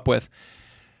they come up with.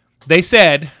 They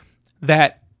said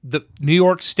that the New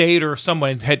York State or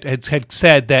someone had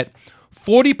said that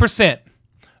 40%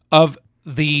 of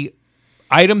the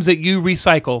items that you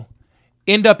recycle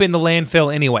end up in the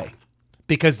landfill anyway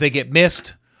because they get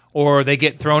missed or they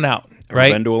get thrown out,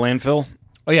 right? Been to a landfill?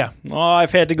 Oh, yeah. Oh,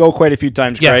 I've had to go quite a few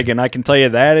times, Craig, and I can tell you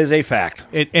that is a fact.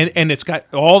 And it's got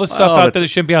all the stuff out there that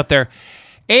shouldn't be out there.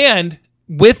 And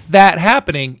with that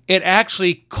happening, it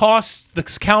actually costs the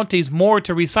counties more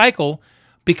to recycle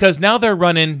because now they're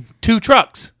running 2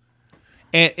 trucks.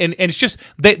 And it's just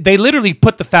they literally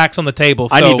put the facts on the table.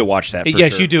 So, I need to watch that.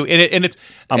 Yes, sure. you do, and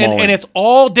it's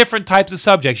all different types of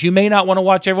subjects. You may not want to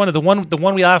watch everyone. The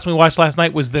one we watched last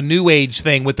night was the New Age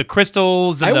thing with the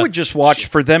crystals. And I would just watch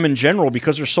for them in general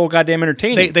because they're so goddamn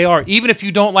entertaining. They are. Even if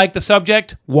you don't like the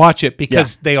subject, watch it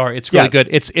because they are. It's really good.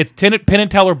 It's Penn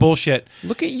and Teller bullshit.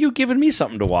 Look at you giving me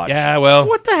something to watch. Yeah, well,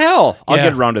 what the hell? I'll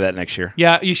get around to that next year.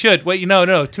 Yeah, you should. Wait,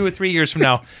 no, 2 or 3 years from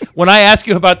now, when I ask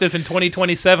you about this in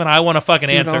 2027, I want to fucking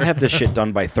answer. I'll have this shit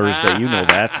done by Thursday. You know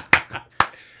that.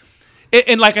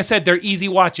 And like I said, they're easy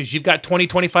watches. You've got 20,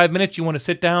 25 minutes. You want to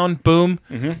sit down, boom.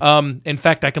 Mm-hmm. In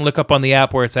fact, I can look up on the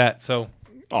app where it's at. So,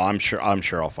 I'm sure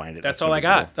I'll find it. That's all I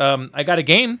got. Cool. I got a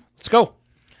game. Let's go. All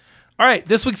right,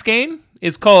 this week's game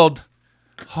is called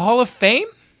Hall of Fame.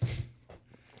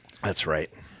 That's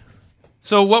right.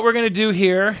 So what we're going to do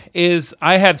here is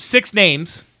I have 6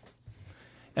 names,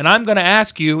 and I'm going to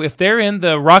ask you if they're in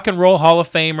the Rock and Roll Hall of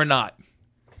Fame or not.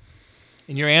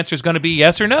 And your answer is going to be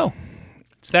yes or no.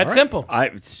 It's that simple.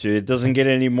 It doesn't get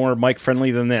any more Mike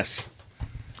friendly than this.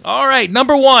 All right,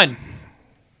 number 1.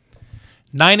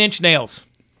 Nine Inch Nails.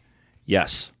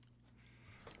 Yes.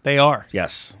 They are.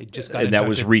 Yes. They just got and that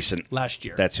was inducted recent. last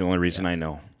year. That's the only reason I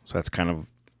know. So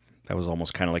that was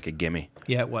almost kind of like a gimme.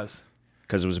 Yeah, it was.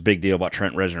 Because it was a big deal about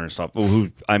Trent Reznor and stuff.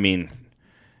 Who, I mean,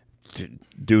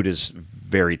 dude is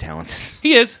very talented.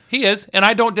 He is. And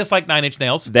I don't dislike Nine Inch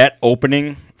Nails. That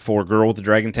opening for Girl with the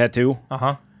Dragon Tattoo,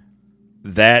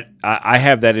 that I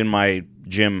have that in my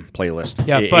gym playlist.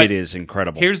 Yeah, but it is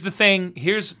incredible. Here's the thing.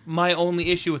 Here's my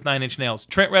only issue with Nine Inch Nails.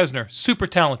 Trent Reznor, super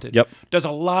talented. Yep. Does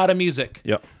a lot of music.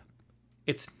 Yep.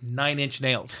 It's Nine Inch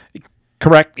Nails.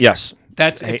 Correct. Yes.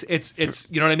 That's it's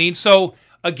you know what I mean? So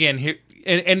again, here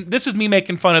and this is me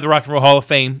making fun of the Rock and Roll Hall of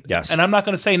Fame. Yes. And I'm not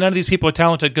going to say none of these people are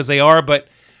talented because they are, but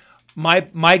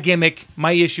my gimmick,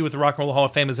 my issue with the Rock and Roll Hall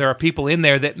of Fame is there are people in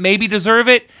there that maybe deserve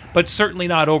it, but certainly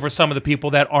not over some of the people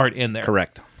that aren't in there.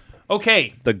 Correct.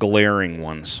 Okay. The glaring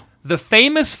ones. The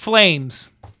Famous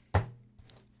Flames.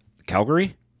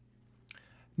 Calgary?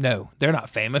 No, they're not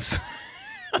famous.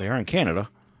 They are in Canada.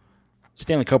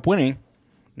 Stanley Cup winning,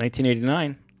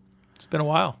 1989. It's been a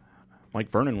while. Mike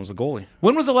Vernon was the goalie.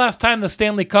 When was the last time the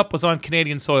Stanley Cup was on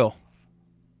Canadian soil?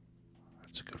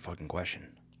 That's a good fucking question.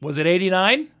 Was it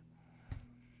 89?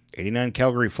 89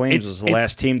 Calgary Flames was the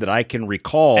last team that I can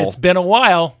recall. It's been a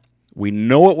while. We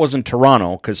know it wasn't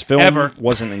Toronto because film Ever.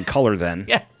 wasn't in color then.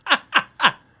 Yeah.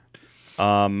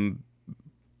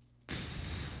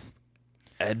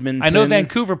 Edmonton. I know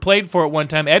Vancouver played for it one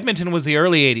time. Edmonton was the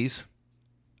early 80s.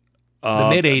 The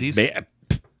mid 80s.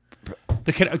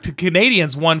 The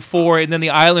Canadians won 4, and then the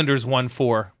Islanders won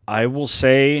 4. I will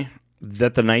say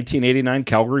that the 1989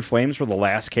 Calgary Flames were the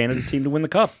last Canada team to win the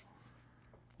cup.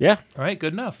 Yeah. All right,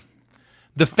 good enough.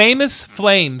 The Famous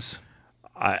Flames.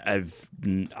 I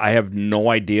have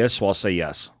no idea, so I'll say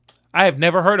yes. I have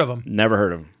never heard of them. Never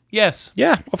heard of them. Yes.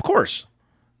 Yeah, of course.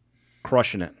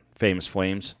 Crushing it. Famous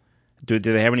Flames. Do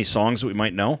they have any songs that we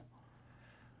might know?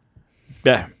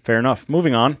 Yeah, fair enough.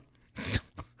 Moving on.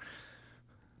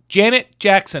 Janet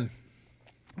Jackson.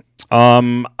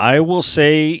 I will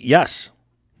say yes.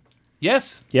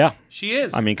 Yes. Yeah. She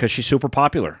is. I mean, because she's super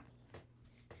popular.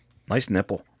 Nice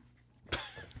nipple.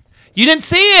 You didn't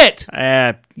see it.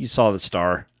 You saw the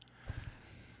star.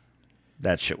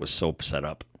 That shit was so set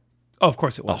up. Oh, of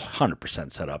course it Oh, was. 100%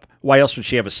 set up. Why else would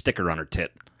she have a sticker on her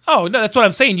tit? Oh, no, that's what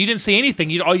I'm saying. You didn't see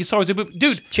anything. All you saw was a boob.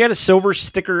 Dude, She had a silver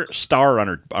sticker star on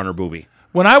her boobie.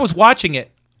 when I was watching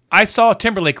it, I saw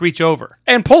Timberlake reach over.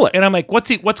 And pull it. And I'm like, what's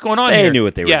going on They here? knew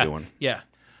what they were Yeah, doing. Yeah.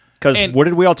 Because and- what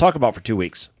did we all talk about for 2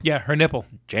 weeks? Yeah, her nipple.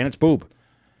 Janet's boob.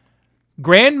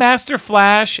 Grandmaster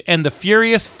Flash and the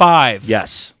Furious Five.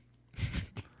 Yes.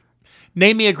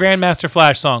 Name me a Grandmaster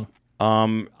Flash song.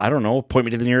 I don't know. Point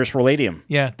me to the nearest Roladium.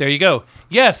 Yeah, there you go.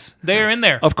 Yes, they are in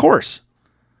there. Of course.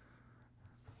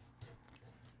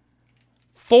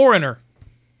 Foreigner.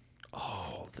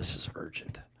 Oh, this is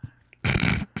urgent.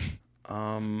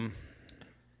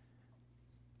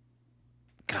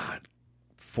 God,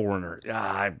 Foreigner.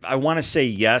 I want to say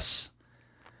yes,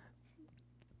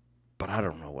 but I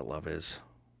don't know what love is.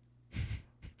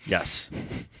 Yes.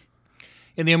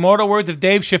 In the immortal words of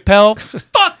Dave Chappelle,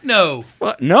 fuck no.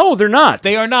 No, they're not.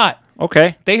 They are not.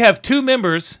 Okay. They have 2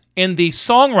 members in the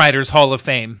Songwriters Hall of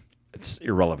Fame, It's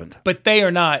irrelevant. but they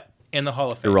are not in the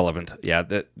Hall of Fame. Irrelevant. Yeah,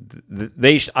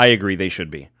 I agree. They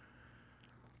should be.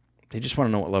 They just want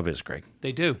to know what love is, Greg.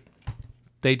 They do.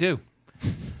 They do.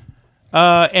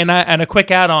 And a quick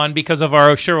add-on because of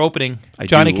our show opening,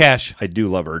 Johnny Cash. I do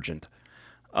love Urgent.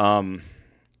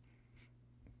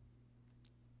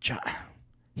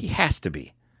 He has to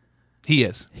be. He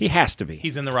is. He has to be.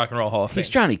 He's in the Rock and Roll Hall of Fame. He's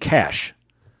Johnny Cash.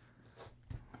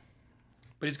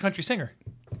 But he's a country singer.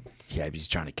 Yeah, he's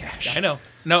Johnny Cash. I know.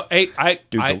 No, hey,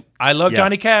 Dude's I love yeah.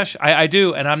 Johnny Cash. I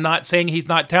do, and I'm not saying he's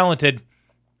not talented.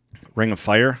 Ring of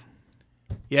Fire.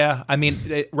 Yeah, I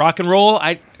mean, rock and roll.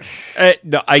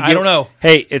 No, I don't know.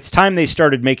 Hey, it's time they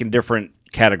started making different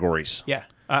categories. Yeah,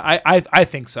 I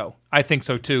think so. I think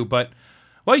so too. But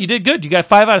well, you did good. You got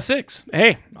 5 out of 6.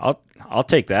 Hey, I'll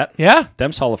take that. Yeah,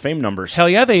 Them's Hall of Fame numbers. hell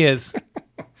yeah, they is.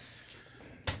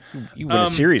 You win a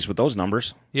series with those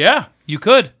numbers. Yeah, you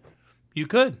could. You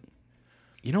could.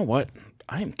 You know what?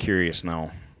 I am curious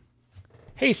now.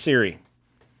 Hey Siri,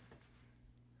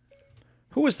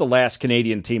 who was the last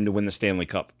Canadian team to win the Stanley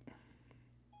Cup?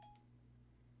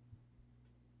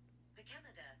 The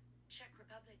Canada Czech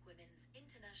Republic Women's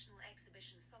International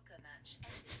Exhibition Soccer match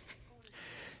ended scoreless.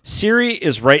 Siri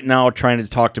is right now trying to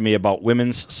talk to me about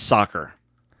women's soccer.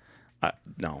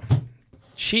 No.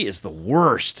 She is the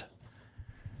worst.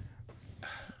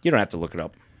 You don't have to look it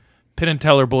up. Penn and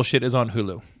Teller bullshit is on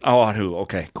Hulu. Oh, on Hulu.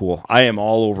 Okay, cool. I am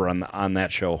all over on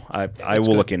that show. I will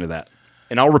good. look into that.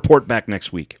 And I'll report back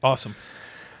next week. Awesome.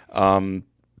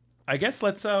 I guess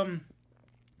let's do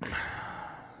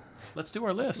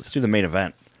our list. Let's do the main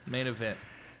event. Main event.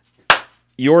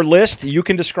 Your list, you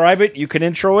can describe it, you can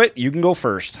intro it, you can go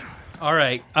first. All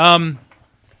right. I'm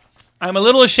a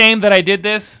little ashamed that I did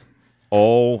this.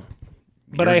 Oh,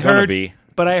 but you're I gonna heard be.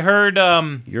 But I heard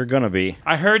You're going to be.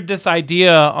 I heard this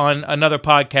idea on another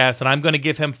podcast, and I'm going to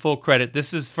give him full credit.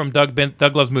 This is from Doug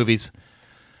Loves Movies.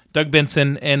 Doug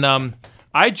Benson, and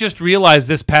I just realized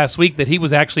this past week that he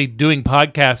was actually doing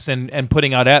podcasts and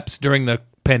putting out eps during the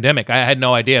pandemic. I had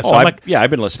no idea. So I've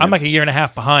been listening. I'm like a year and a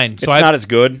half behind. So it's not as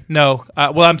good. No.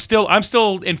 Well, I'm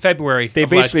still in February. They of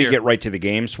basically last year. get right to the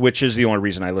games, which is the only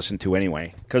reason I listen to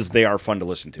anyway, because they are fun to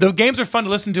listen to. The games are fun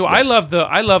to listen to. Yes. I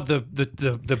love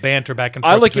the banter back and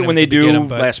forth. I like it between when them they at the do beginning,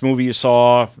 but last movie you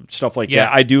saw, stuff like Yeah.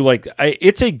 that. I do like.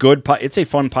 It's a good. It's a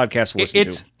fun podcast to listen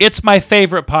to. It's my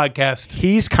favorite podcast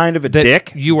He's kind of a that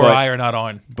dick. you or but, I are not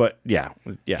on. But yeah.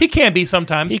 He can be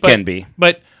sometimes. He can be.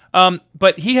 But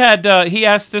he had he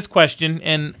asked this question,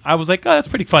 and I was like, oh, that's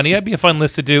pretty funny. That'd be a fun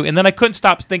list to do. And then I couldn't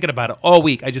stop thinking about it all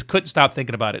week. I just couldn't stop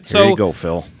thinking about it. There you go,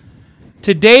 Phil.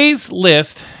 Today's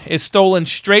list is stolen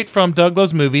straight from Doug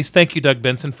Loves Movies. Thank you, Doug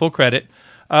Benson. Full credit.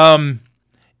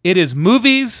 It is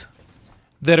movies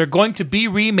that are going to be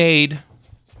remade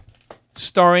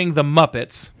starring the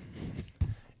Muppets,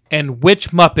 and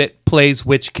which Muppet plays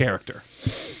which character.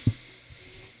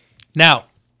 Now,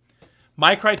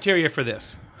 my criteria for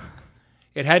this,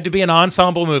 it had to be an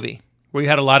ensemble movie where you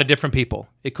had a lot of different people.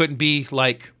 It couldn't be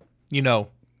like,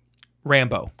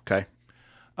 Rambo. Okay.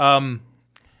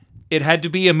 It had to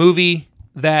be a movie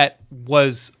that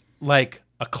was like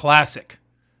a classic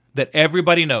that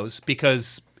everybody knows,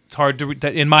 because it's hard to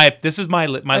this is my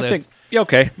list.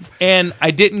 Okay. And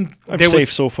I didn't. I'm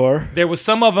safe so far. There was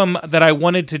some of them that I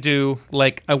wanted to do.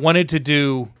 Like I wanted to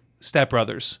do Step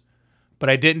Brothers, but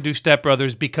I didn't do Step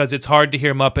Brothers because it's hard to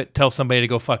hear Muppet tell somebody to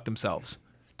go fuck themselves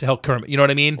to help Kermit. You know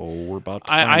what I mean? Oh, we're about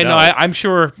to I find know. out. I'm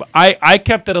sure. I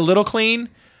kept it a little clean.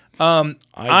 I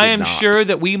am not. sure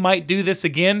that we might do this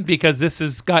again because this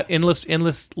has got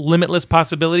endless, limitless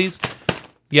possibilities.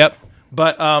 Yep.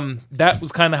 But that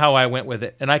was kind of how I went with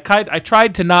it, and I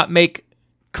tried to not make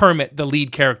Kermit the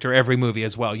lead character every movie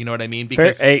as well. You know what I mean?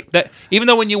 Because that, even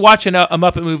though when you watch a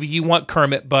Muppet movie, you want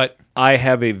Kermit, but I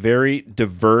have a very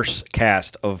diverse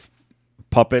cast of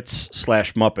puppets /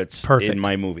 Muppets Perfect. in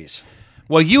my movies.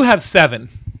 Well, you have 7,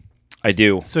 I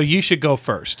do. so you should go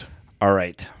first. All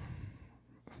right.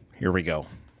 Here we go.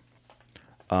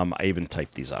 I even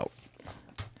typed these out.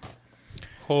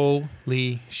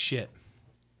 Holy shit.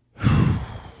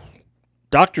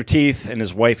 Dr. Teeth and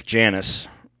his wife Janice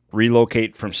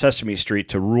relocate from Sesame Street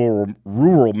to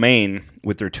rural Maine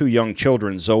with their 2 young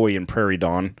children, Zoe and Prairie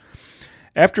Dawn.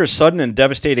 After a sudden and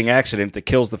devastating accident that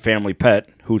kills the family pet,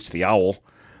 Hoots the Owl,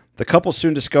 the couple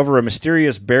soon discover a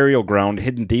mysterious burial ground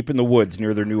hidden deep in the woods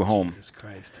near their new home. Jesus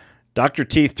Christ. Dr.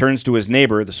 Teeth turns to his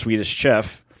neighbor, the Swedish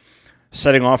chef,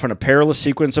 setting off on a perilous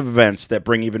sequence of events that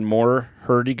bring even more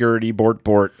hurdy-gurdy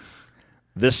bort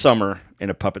this summer in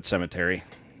a puppet cemetery.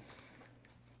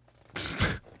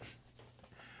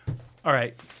 All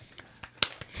right.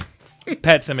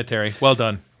 Pet Cemetery. Well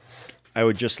done. I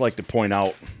would just like to point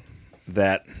out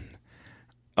that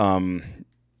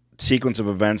sequence of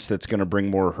events that's going to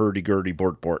bring more hurdy-gurdy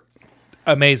bort.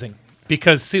 Amazing.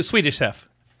 Because Swedish chef.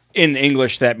 In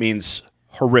English, that means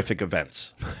horrific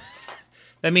events.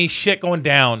 That means shit going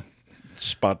down.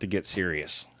 It's about to get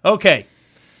serious. Okay.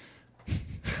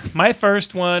 My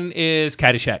first one is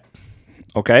Caddyshack.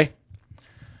 Okay.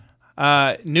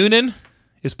 Noonan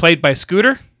is played by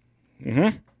Scooter.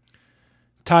 Mm-hmm.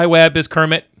 Ty Webb is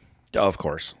Kermit. Of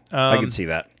course. I can see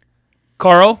that.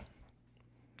 Carl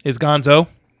is Gonzo.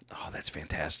 Oh, that's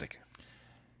fantastic.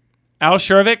 Al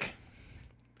Shervick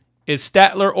is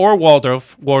Statler or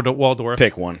Waldorf.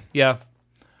 Pick one. Yeah.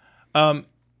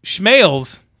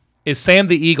 Schmales is Sam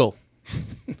the Eagle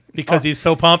because he's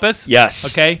so pompous.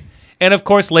 Yes. Okay. And of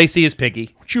course, Lacey is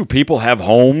Piggy. You people have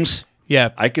homes.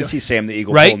 Yeah. I can see Sam the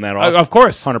Eagle Right? pulling that off. Of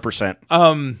course. 100%.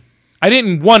 I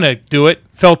didn't want to do it.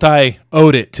 Felt I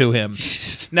owed it to him.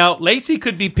 Now, Lacey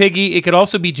could be Piggy. It could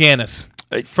also be Janice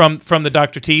from the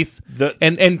Dr. Teeth.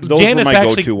 And those Janice were my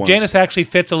actually go-to ones. Janice actually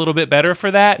fits a little bit better for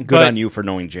that. Good on you for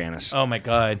knowing Janice. Oh my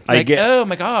god!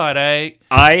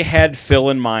 I had Phil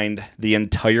in mind the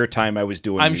entire time I was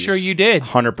doing I'm these. sure you did.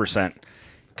 100%.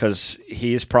 Because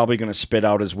he is probably going to spit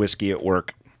out his whiskey at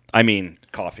work. I mean,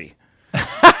 coffee.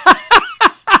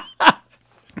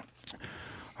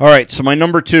 All right, so my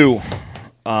number 2.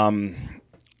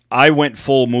 I went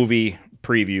full movie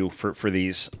preview for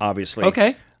these, obviously.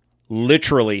 Okay.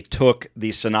 Literally took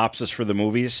the synopsis for the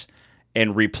movies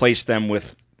and replaced them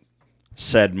with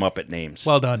said Muppet names.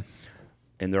 Well done.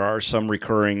 And there are some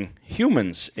recurring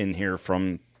humans in here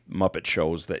from Muppet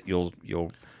shows that you'll.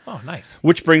 Oh, nice.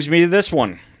 Which brings me to this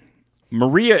one.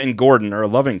 Maria and Gordon are a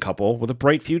loving couple with a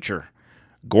bright future.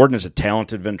 Gordon is a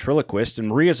talented ventriloquist, and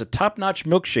Maria is a top-notch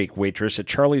milkshake waitress at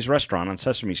Charlie's Restaurant on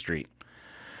Sesame Street.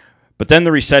 But then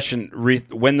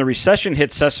when the recession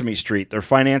hit Sesame Street, their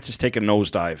finances take a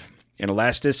nosedive. In a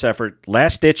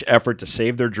last-ditch effort to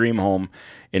save their dream home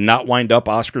and not wind up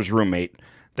Oscar's roommate,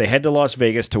 they head to Las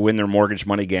Vegas to win their mortgage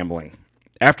money gambling.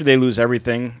 After they lose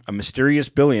everything, a mysterious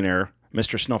billionaire,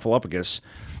 Mr. Snuffleupagus,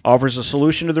 offers a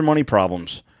solution to their money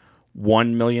problems.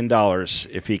 $1 million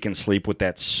if he can sleep with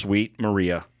that sweet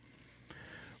Maria.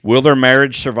 Will their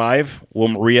marriage survive? Will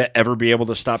Maria ever be able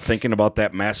to stop thinking about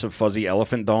that massive fuzzy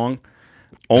elephant dong?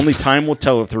 Only time will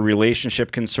tell if the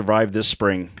relationship can survive this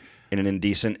spring in an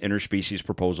indecent interspecies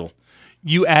proposal.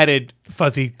 You added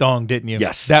fuzzy dong, didn't you?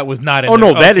 Yes. That was not in Oh,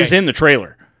 there. no, that is in the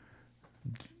trailer.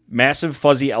 Massive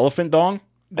fuzzy elephant dong?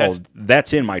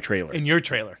 That's in my trailer. In your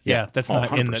trailer. Yeah, that's not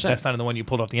 100%. that's not in the one you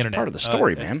pulled off the internet. part of the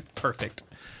story, That's man. Perfect.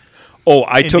 Oh,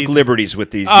 I took Indecent. liberties with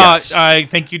these, yes. I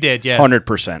think you did, yes.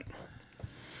 100%.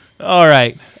 All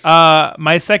right.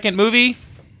 My second movie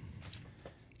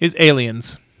is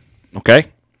Aliens. Okay.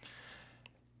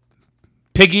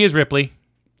 Piggy is Ripley.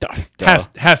 Duh.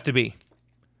 Has to be.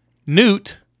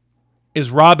 Newt is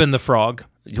Robin the Frog,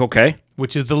 Okay.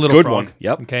 which is the little Good frog. one.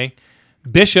 Yep. Okay.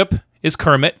 Bishop is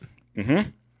Kermit. Mm-hmm.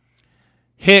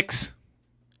 Hicks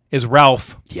is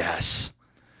Ralph. Yes.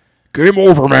 Game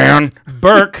over, man.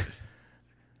 Burke,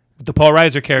 the Paul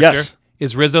Reiser character, Yes.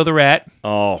 is Rizzo the Rat.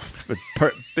 Oh,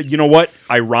 but you know what?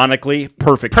 Ironically,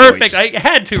 perfect Perfect. choice. I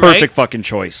had to, Perfect right? fucking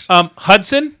choice.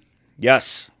 Hudson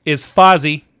Yes. is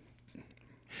Fozzie.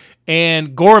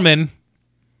 And Gorman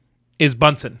is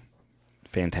Bunsen.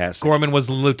 Fantastic. Gorman was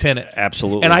the lieutenant.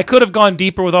 Absolutely. And I could have gone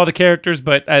deeper with all the characters,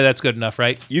 but that's good enough,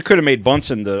 right? You could have made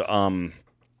Bunsen the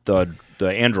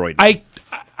android.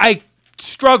 I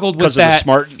struggled with 'Cause of the that.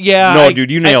 smart- Yeah. No,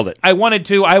 dude, you nailed it. I wanted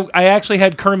to. I actually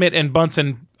had Kermit and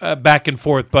Bunsen back and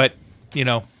forth, but, you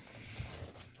know.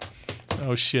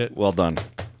 Oh, shit. Well done.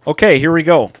 Okay, here we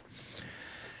go.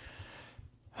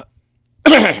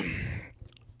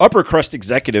 Upper crust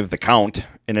executive, the Count,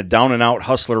 and a down-and-out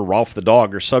hustler, Ralph the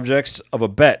Dog, are subjects of a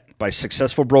bet by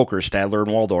successful brokers Stadler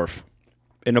and Waldorf.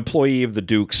 An employee of the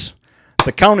Dukes,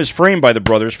 the Count is framed by the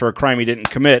brothers for a crime he didn't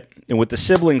commit, and with the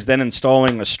siblings then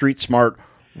installing a street-smart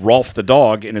Rolf the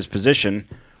Dog in his position,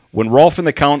 when Rolf and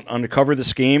the Count uncover the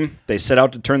scheme, they set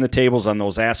out to turn the tables on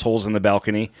those assholes in the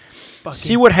balcony.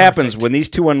 See what happens when these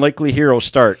two unlikely heroes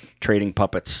start trading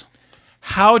puppets.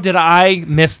 How did I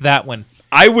miss that one?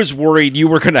 I was worried you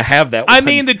were going to have that one. I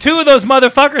mean, the two of those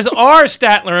motherfuckers are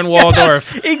Statler and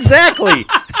Waldorf. Yes, exactly.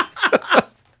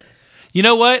 You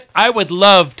know what? I would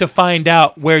love to find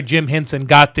out where Jim Henson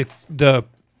got the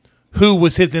who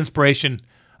was his inspiration.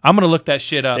 I'm going to look that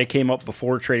shit up. They came up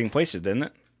before Trading Places, didn't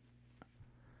it?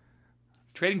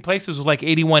 Trading Places was like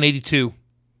 81, 82.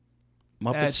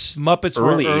 Muppets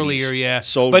early were earlier, 80s. yeah.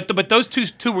 So but those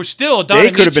two were still Don they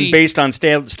Amici. could have been based on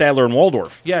Stadler and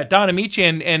Waldorf. Yeah, Don Amici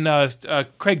and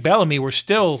Craig Bellamy were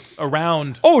still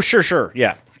around. Oh, sure,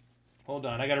 yeah. Hold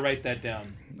on, I got to write that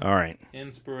down. All right,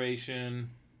 Inspiration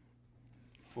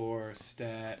for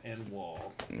Stat and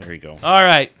Wall. there you go. All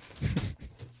right.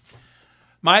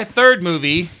 My third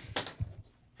movie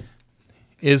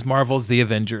is Marvel's The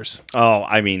Avengers. Oh,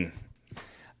 I mean,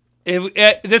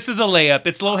 This is a layup.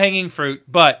 It's low-hanging fruit,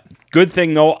 but... good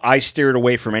thing, though, I steered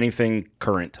away from anything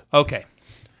current. Okay.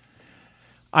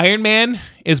 Iron Man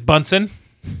is Bunsen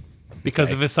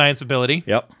because of his science ability.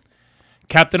 Yep.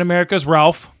 Captain America's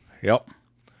Ralph. Yep.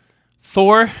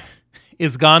 Thor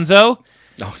is Gonzo.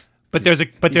 Oh, But there's a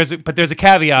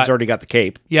caveat. he's already got the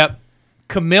cape. Yep.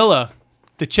 Camilla,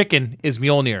 the chicken, is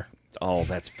Mjolnir. Oh,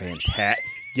 that's fantastic.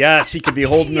 Yes, he could be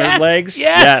holding Yes, their legs.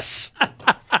 yes.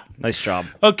 Nice job.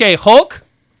 Okay, Hulk.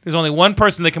 There's only one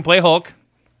person that can play Hulk.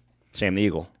 Sam the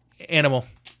Eagle. Animal.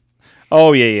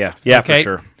 Oh, yeah. Yeah, Okay. for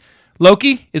sure.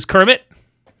 Loki is Kermit.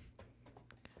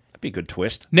 That'd be a good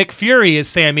twist. Nick Fury is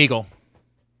Sam Eagle.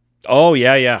 Oh,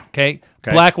 yeah. Okay.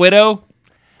 Black Widow.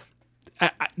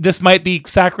 This might be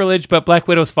sacrilege, but Black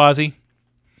Widow's Fozzie.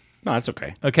 No, that's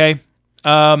okay. Okay.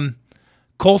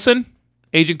 Coulson.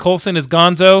 Agent Coulson is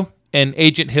Gonzo, and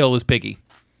Agent Hill is Piggy.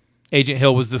 Agent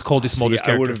Hill was the Coldy Smulders I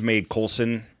character. would have made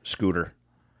Coulson Scooter.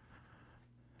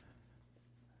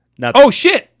 Not Oh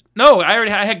shit! No, I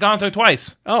had Gonzo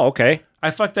twice. Oh, okay.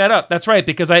 I fucked that up. That's right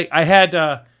because I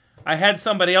had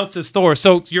somebody else's Thor.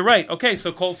 So you're right. Okay,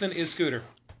 so Coulson is Scooter.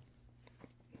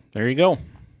 There you go.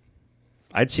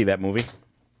 I'd see that movie.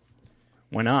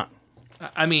 Why not?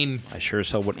 I mean, I sure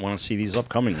as hell wouldn't want to see these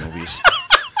upcoming movies.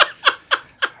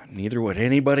 Neither would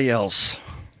anybody else,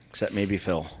 except maybe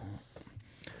Phil.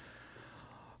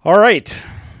 All right.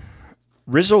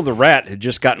 Rizzo the Rat had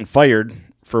just gotten fired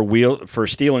for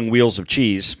stealing wheels of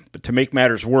cheese, but to make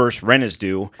matters worse, rent is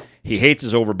due. He hates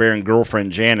his overbearing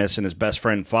girlfriend Janice, and his best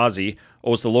friend Fozzie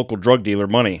owes the local drug dealer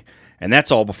money, and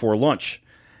that's all before lunch.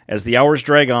 As the hours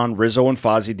drag on, Rizzo and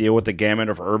Fozzie deal with the gamut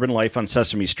of urban life on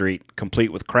Sesame Street,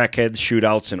 complete with crackheads,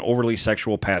 shootouts, and overly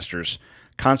sexual pastors,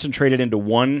 concentrated into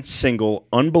one single,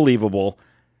 unbelievable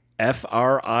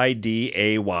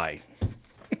Friday.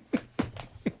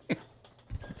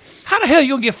 how the hell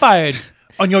you gonna get fired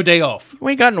on your day off? You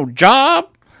ain't got no job.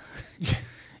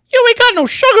 You ain't got no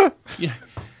sugar. You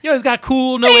always got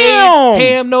cool, no Damn. egg,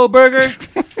 ham, no burger.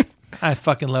 I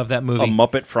fucking love that movie. A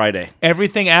Muppet Friday.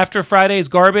 Everything after Friday is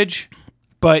garbage,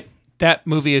 but that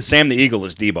movie is... Sam the Eagle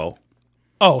is Debo.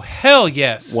 Oh, hell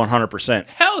yes. 100%.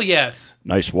 Hell yes.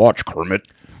 Nice watch,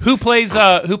 Kermit. Who plays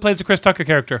the Chris Tucker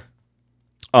character?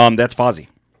 That's Fozzie.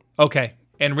 Okay.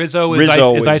 And Rizzo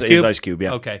Is Ice Cube? Ice Cube,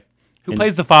 yeah. Okay. Who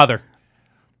plays the father?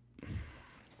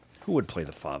 Who would play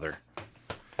the father?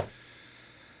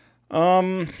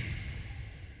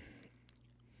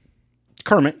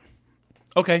 Kermit.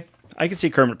 Okay. I could see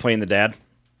Kermit playing the dad.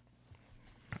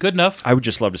 Good enough. I would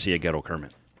just love to see a ghetto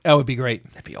Kermit. That would be great.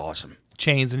 That'd be awesome.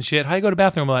 Chains and shit. How you go to the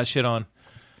bathroom with all that shit on?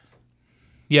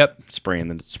 Yep. Spraying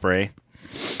the spray.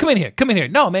 Come in here.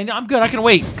 No, man, I'm good. I can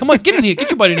wait. Come on, get in here.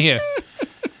 Get your butt in here.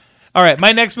 All right,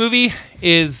 my next movie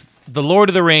is The Lord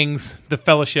of the Rings, The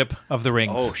Fellowship of the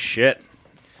Rings. Oh, shit.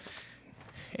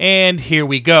 And here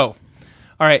we go.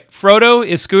 All right, Frodo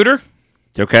is Scooter.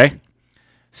 Okay.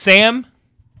 Sam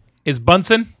is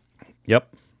Bunsen.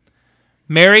 Yep.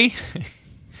 Merry.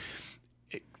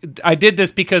 I did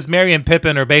this because Merry and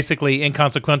Pippin are basically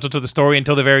inconsequential to the story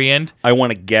until the very end. I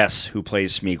want to guess who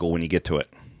plays Smeagol when you get to it.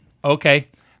 Okay.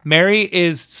 Merry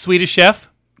is Swedish Chef.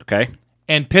 Okay.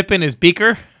 And Pippin is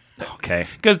Beaker. Okay.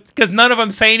 Because none of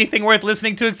them say anything worth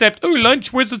listening to except, oh,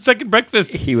 lunch, where's the second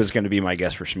breakfast? He was going to be my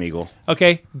guess for Smeagol.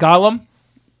 Okay. Gollum.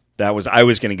 I was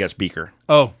going to guess Beaker.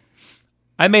 Oh.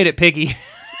 I made it Piggy.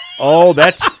 Oh,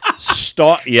 that's...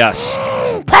 Yes.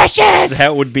 Precious!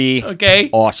 That would be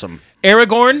awesome.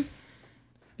 Aragorn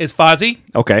is Fozzie.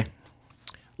 Okay.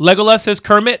 Legolas is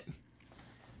Kermit.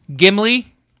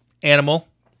 Gimli, Animal.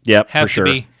 Yep, Has for sure.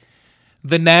 to be.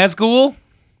 The Nazgul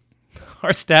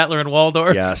are Statler and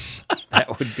Waldorf. Yes.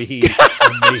 That would be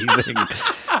amazing.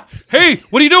 Hey,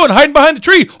 what are you doing? Hiding behind the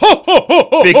tree. Ho, ho, ho,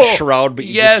 ho, Big ho. shroud, but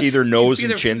you just see their nose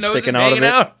and chin sticking out of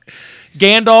it.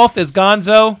 Gandalf is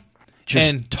Gonzo.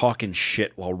 Just talking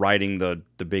shit while riding the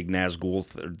big Nazgul,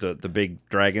 the big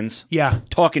dragons. Yeah.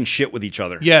 Talking shit with each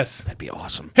other. Yes. That'd be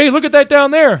awesome. Hey, look at that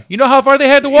down there. You know how far they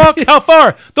had to walk? How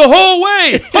far? The whole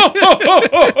way. Ho, ho, ho,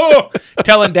 ho, ho.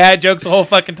 Telling dad jokes the whole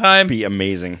fucking time. Be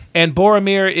amazing. And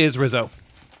Boromir is Rizzo.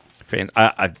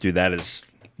 I do that as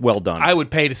well done. I would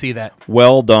pay to see that.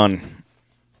 Well done.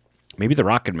 Maybe The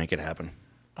Rock could make it happen.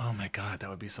 Oh my God, that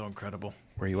would be so incredible.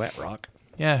 Where you at, Rock?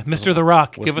 Yeah, Mr. The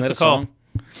Rock. Give us a call.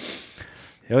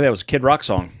 Oh, that was a Kid Rock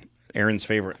song. Aaron's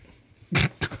favorite.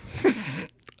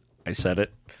 I said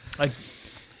it.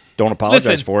 Don't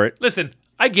apologize for it. Listen,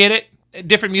 I get it.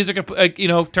 Different music,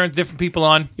 turns different people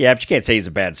on. Yeah, but you can't say he's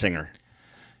a bad singer.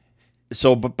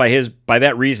 So, but by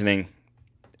that reasoning,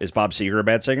 is Bob Seger a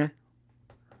bad singer?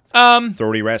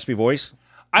 Throaty, raspy voice.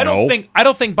 I don't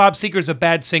think Bob Seger's a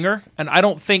bad singer, and I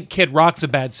don't think Kid Rock's a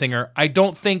bad singer. I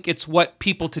don't think it's what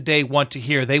people today want to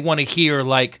hear. They want to hear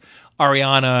like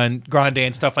Ariana and Grande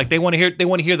and stuff. Like they want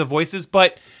to hear the voices,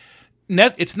 but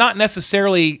it's not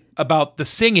necessarily about the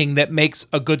singing that makes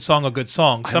a good song a good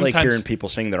song. Sometimes I like hearing people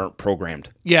sing that aren't programmed.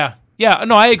 Yeah.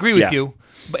 No, I agree with you.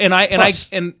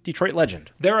 And Detroit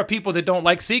legend. There are people that don't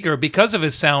like Seeger because of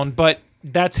his sound, but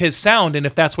that's his sound, and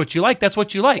if that's what you like, that's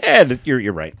what you like. And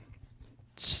you're right.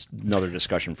 It's another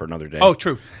discussion for another day. Oh,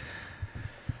 true.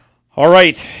 All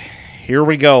right, here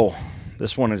we go.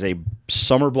 This one is a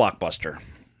summer blockbuster.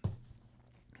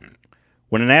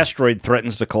 When an asteroid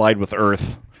threatens to collide with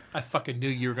Earth, I fucking knew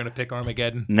you were going to pick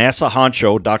Armageddon. NASA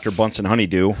honcho, Dr. Bunsen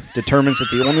Honeydew, determines that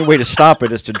the only way to stop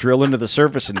it is to drill into the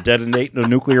surface and detonate a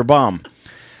nuclear bomb.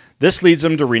 This leads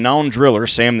him to renowned driller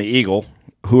Sam the Eagle,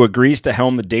 who agrees to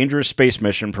helm the dangerous space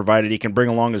mission provided he can bring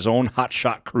along his own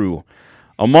hotshot crew.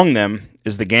 Among them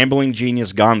is the gambling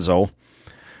genius Gonzo,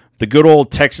 the good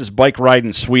old Texas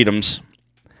bike-riding Sweetums,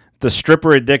 the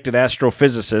stripper-addicted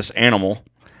astrophysicist Animal,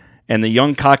 and the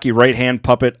young cocky right-hand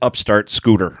puppet upstart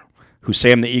Scooter, who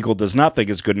Sam the Eagle does not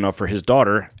think is good enough for his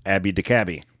daughter, Abby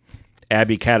Cadabby.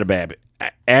 Abby Cadabby.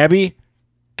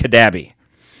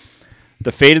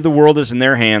 The fate of the world is in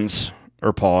their hands,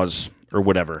 or pause or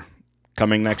whatever.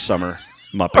 Coming next summer,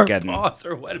 Muppet-geddon. Pause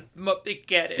or what?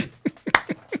 Muppet-geddon.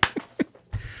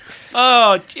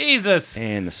 Oh, Jesus.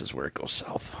 And this is where it goes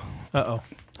south. Uh-oh.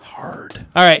 Hard.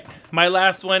 All right. My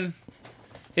last one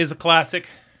is a classic.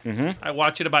 Mm-hmm. I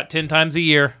watch it about 10 times a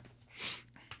year.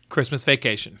 Christmas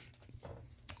Vacation.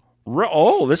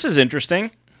 Oh, this is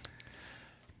interesting.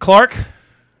 Clark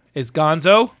is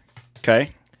Gonzo.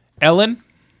 Okay. Ellen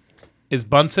is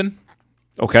Bunsen.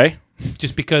 Okay.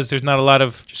 Just because there's not a lot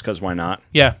of... Just because why not?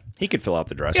 Yeah. He could fill out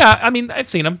the dress. Yeah, I mean, I've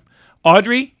seen him.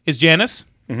 Audrey is Janice.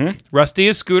 Mm-hmm. Rusty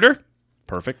is Scooter.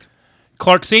 Perfect.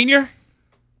 Clark Sr.,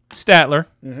 Statler.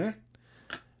 Mm-hmm.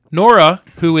 Nora,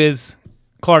 who is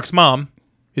Clark's mom,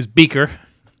 is Beaker.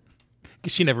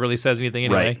 She never really says anything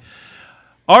anyway. Right.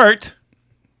 Art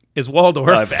is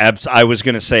Waldorf. I was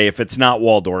going to say, if it's not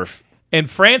Waldorf. And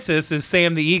Francis is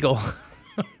Sam the Eagle.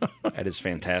 That is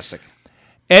fantastic.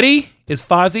 Eddie is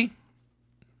Fozzie.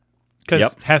 Because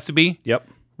Yep. has to be. Yep.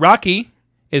 Rocky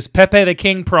is Pepe the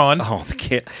King Prawn. Oh, the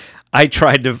kid. I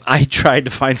tried to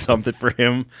find something for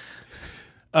him.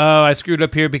 Oh, I screwed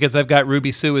up here because I've got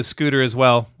Ruby Sue as Scooter as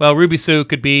well. Well, Ruby Sue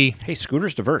could be... Hey,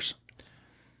 Scooter's diverse.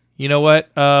 You know what?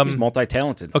 He's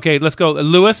multi-talented. Okay, let's go.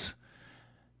 Lewis.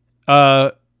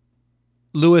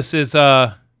 Lewis is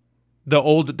the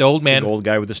old man. The old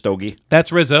guy with the stogie.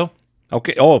 That's Rizzo,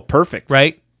 Okay. Oh, perfect.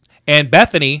 right? And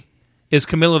Bethany is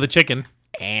Camilla the chicken.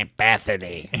 Aunt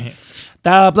Bethany.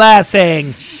 The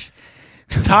blessings.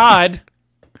 Todd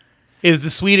is the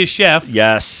Swedish chef.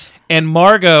 Yes. And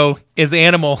Margot is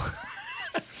Animal.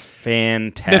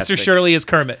 Fantastic. Mr. Shirley is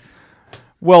Kermit.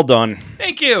 Well done.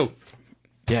 Thank you.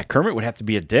 Yeah, Kermit would have to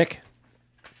be a dick.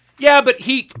 Yeah, but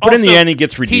he. But also, in the end, he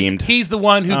gets redeemed. He's the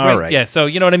one who. All right. Yeah, so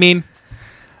you know what I mean.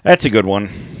 That's a good one.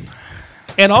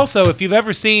 And also, if you've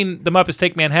ever seen The Muppets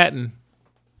Take Manhattan,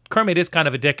 Kermit is kind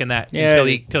of a dick in that Yeah.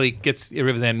 until he gets rid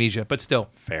of his amnesia. But still,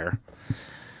 Fair.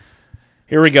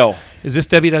 Here we go. is this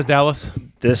Debbie Does Dallas?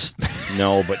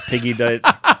 No, but Piggy did.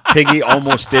 Piggy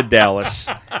almost did Dallas.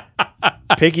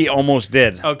 Piggy almost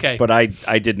did. Okay. But I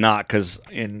did not because,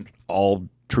 in all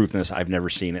truthness, I've never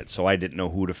seen it, so I didn't know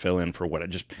who to fill in for what.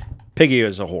 Piggy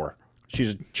is a whore.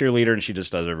 She's a cheerleader and she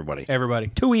just does everybody. Everybody.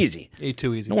 Too easy.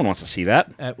 Too easy. No one wants to see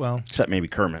that, Well, except maybe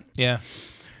Kermit. yeah.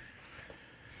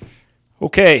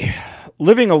 Okay.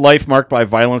 Living a life marked by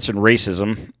violence and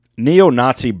racism,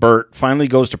 neo-Nazi Bert finally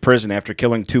goes to prison after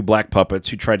killing 2 black puppets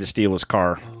who tried to steal his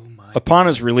car. Upon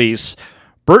his release,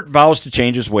 Bert vows to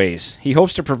change his ways. He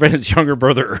hopes to prevent his younger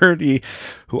brother Ernie,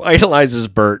 who idolizes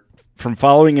Bert, from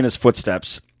following in his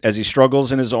footsteps as he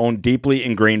struggles in his own deeply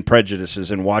ingrained prejudices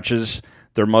and watches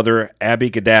their mother, Abby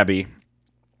Gaddabi.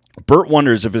 Bert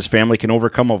wonders if his family can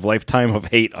overcome a lifetime of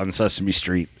hate on Sesame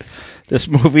Street. This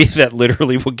movie that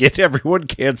literally will get everyone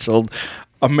canceled,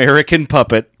 American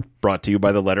Puppet, brought to you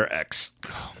by the letter X.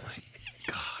 Oh my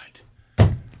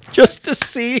God. Just to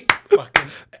see Fucking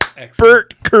excellent.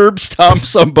 Bert curb stomp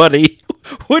somebody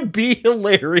would be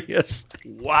hilarious.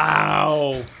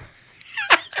 Wow.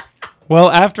 Well,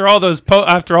 after all those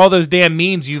damn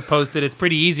memes you've posted, it's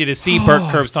pretty easy to see Bert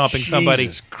curb stomping somebody.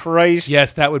 Jesus Christ.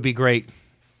 Yes, that would be great.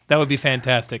 That would be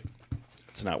fantastic.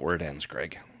 That's not where it ends,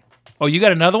 Greg. Oh, you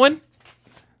got another one?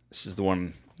 This is the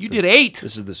one. You did 8.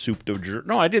 This is the soup de jour.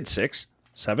 No, I did 6.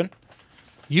 7.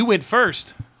 You went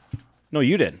first. No,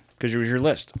 you did, because it was your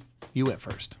list. You went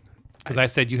first. Because I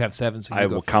said you have 7, so you I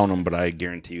go will first. count them, but I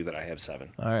guarantee you that I have 7.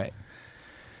 All right.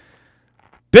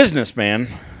 Businessman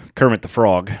Kermit the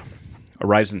Frog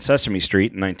arrives in Sesame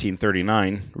Street in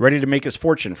 1939, ready to make his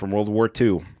fortune from World War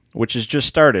II, which has just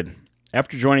started.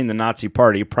 After joining the Nazi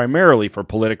Party, primarily for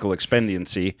political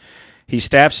expediency, he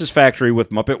staffs his factory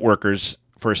with Muppet workers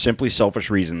for simply selfish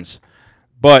reasons.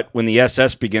 But when the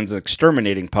SS begins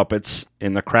exterminating puppets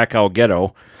in the Krakow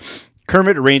ghetto,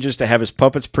 Kermit arranges to have his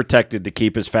puppets protected to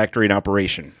keep his factory in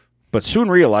operation, but soon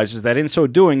realizes that in so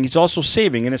doing, he's also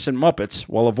saving innocent Muppets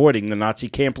while avoiding the Nazi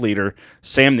camp leader,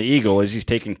 Sam the Eagle, as he's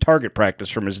taking target practice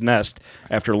from his nest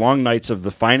after long nights of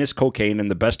the finest cocaine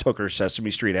and the best hookers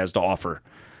Sesame Street has to offer.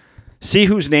 See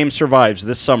whose name survives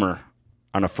this summer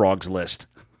on a frog's list.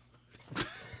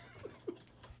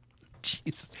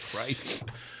 Jesus Christ.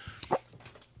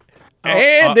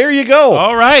 And there you go.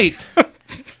 All right.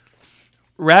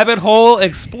 Rabbit hole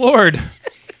explored.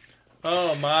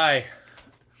 Oh, my.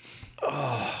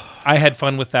 I had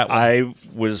fun with that one. I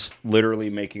was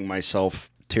literally making myself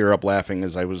tear up laughing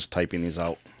as I was typing these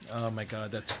out. Oh, my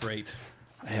God. That's great.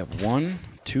 I have 1,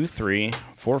 2, 3,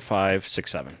 4, 5,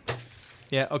 6, 7.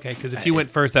 Yeah, okay. Because if you went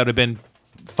first, that would have been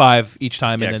 5 each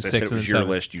time, and then 'cause I 6 said and it then was 7. your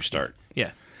list. You start.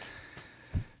 Yeah.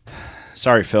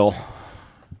 Sorry, Phil.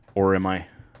 Or am I?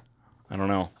 I don't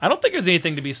know. I don't think there's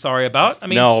anything to be sorry about. I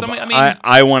mean, No, somebody,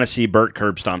 I want to see Bert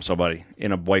curb stomp somebody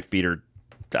in a wife beater.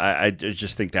 I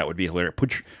just think that would be hilarious.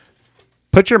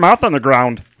 Put your mouth on the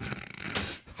ground.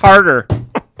 Harder.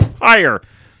 Higher.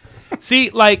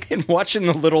 see, like, And watching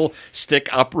the little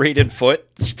stick-operated foot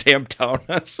stamp down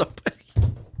on somebody.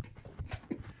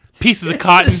 pieces of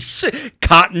cotton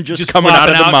Cotton just coming out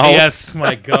of flopping the mouth. Yes,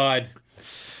 my God.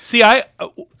 See, I've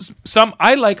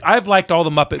liked all the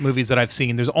Muppet movies that I've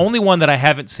seen. There's only one that I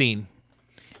haven't seen,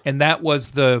 and that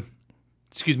was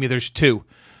there's two.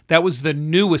 That was the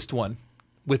newest one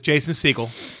with Jason Segel,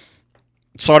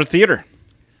 Saw it at theater.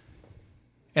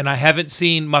 and I haven't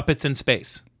seen Muppets in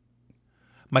Space.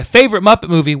 My favorite Muppet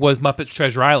movie was Muppets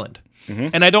Treasure Island.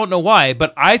 And I don't know why,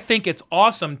 but I think it's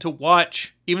awesome to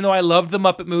watch, even though I love the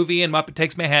Muppet movie and Muppet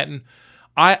Takes Manhattan,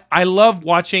 I love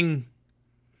watching,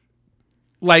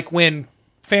 like when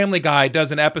Family Guy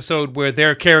does an episode where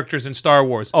they're characters in Star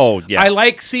Wars. Oh, yeah. I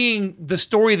like seeing the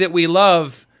story that we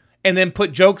love and then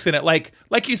put jokes in it. Like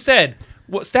you said,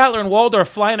 Statler and Waldorf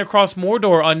flying across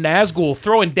Mordor on Nazgul,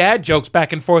 throwing dad jokes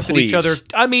back and forth at each Please. other.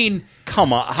 I mean,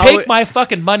 Come on. take my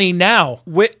fucking money now.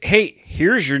 Hey,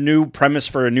 here's your new premise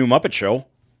for a new Muppet Show.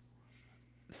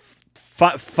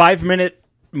 5-minute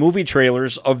movie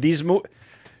trailers of these movies.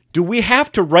 Do we have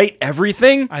to write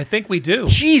everything? I think we do.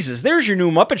 Jesus, there's your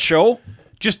new Muppet Show.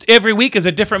 Just every week is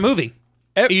a different movie.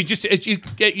 You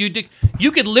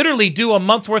could literally do a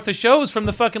month's worth of shows from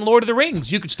the fucking Lord of the Rings.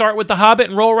 You could start with The Hobbit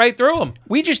and roll right through them.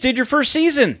 We just did your first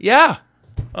season. Yeah.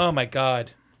 Oh my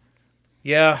God.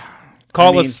 Yeah.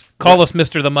 Call us,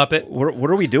 Mr. the Muppet. What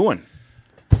are we doing?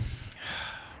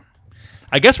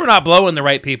 I guess we're not blowing the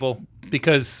right people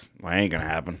because Well, ain't gonna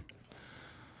happen.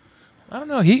 I don't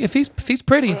know. If he's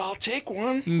pretty, I'll take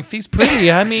one. if he's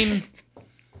pretty, I mean,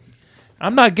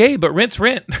 I'm not gay, but rent's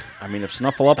rent. I mean, if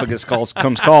Snuffleupagus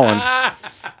comes calling.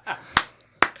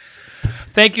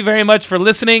 Thank you very much for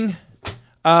listening.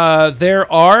 There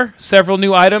are several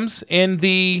new items in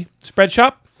the spread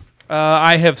shop.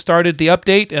 I have started the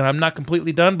update, and I'm not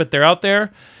completely done, but they're out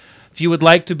there. If you would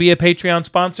like to be a Patreon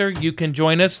sponsor, you can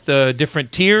join us, the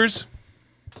different tiers.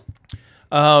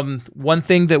 One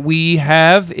thing that we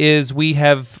have is we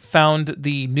have found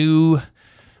the new,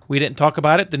 we didn't talk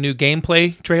about it, the new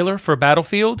gameplay trailer for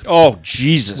Battlefield. Oh,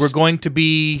 Jesus. We're going to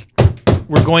be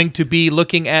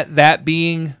looking at that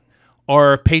being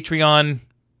our Patreon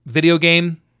video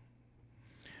game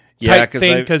type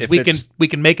thing because we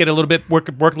can make it a little bit work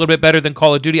a little bit better than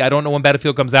Call of Duty. I don't know when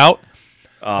Battlefield comes out,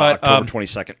 but October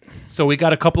 22nd. so we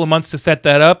got a couple of months to set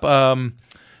that up.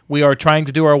 We are trying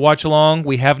to do our watch along.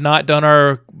 We have not done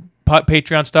our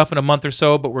Patreon stuff in a month or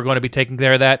so, but we're going to be taking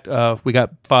care of that. We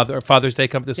got Father's Day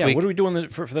coming this week. What are we doing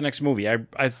for the next movie? I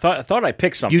thought I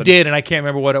picked something. You did, and I can't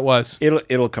remember what it was.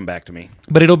 It'll come back to me.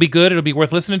 But it'll be good. It'll be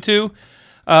worth listening to.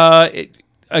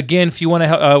 Again, if you want to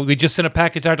help, we just sent a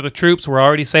package out to the troops. We're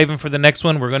already saving for the next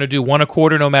one. We're going to do one a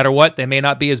quarter no matter what. They may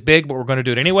not be as big, but we're going to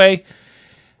do it anyway.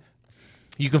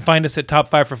 You can find us at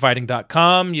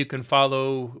top5forfighting.com. You can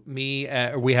follow me.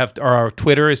 Our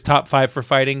Twitter is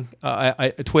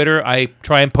top5forfighting. Twitter. I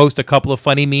try and post a couple of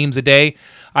funny memes a day.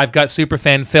 I've got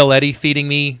superfan Phil Eddy feeding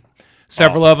me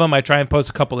several of them. I try and post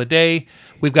a couple a day.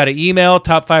 We've got an email,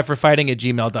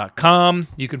 top5forfighting@gmail.com.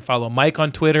 You can follow Mike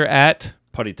on Twitter at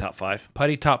Putty Top 5.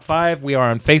 Putty Top 5. We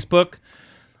are on Facebook.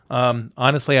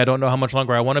 Honestly, I don't know how much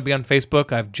longer I want to be on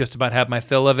Facebook. I've just about had my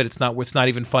fill of it. It's not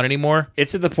even fun anymore.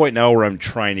 It's at the point now where I'm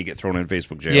trying to get thrown in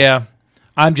Facebook jail. Yeah.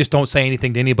 I'm just don't say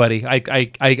anything to anybody.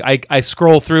 I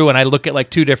scroll through and I look at like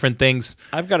two different things.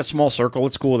 I've got a small circle.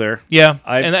 It's cool there. Yeah.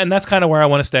 And that's kind of where I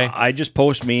want to stay. I just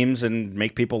post memes and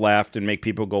make people laugh and make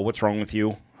people go, "What's wrong with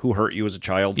you? Who hurt you as a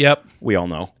child?" Yep. We all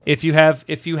know. If you have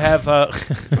if you have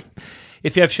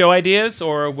show ideas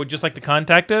or would just like to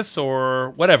contact us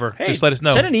or whatever, Hey, just let us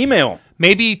know. Send an email.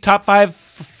 Maybe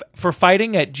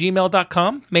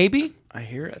top5forfighting@gmail.com. Maybe. I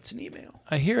hear it's an email.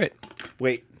 I hear it.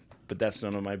 Wait, but that's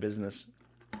none of my business.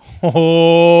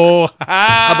 Oh,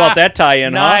 How about that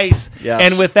tie-in, nice. huh? Yes.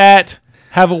 And with that,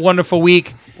 have a wonderful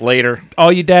week. Later.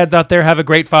 All you dads out there, have a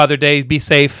great Father Day. Be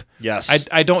safe. Yes.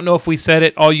 I don't know if we said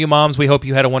it. All you moms, we hope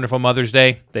you had a wonderful Mother's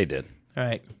Day. They did. All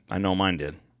right. I know mine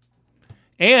did.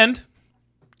 And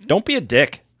don't be a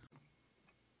dick.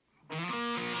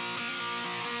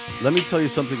 Let me tell you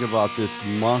something about this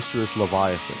monstrous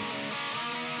Leviathan.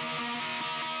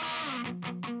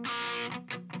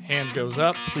 hand goes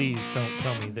up. Please don't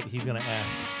tell me that he's going to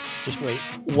ask. Just wait.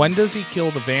 When does he kill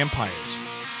the vampires?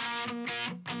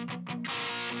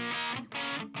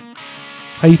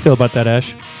 How you feel about that,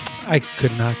 Ash? I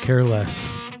could not care less.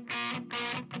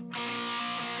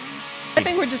 I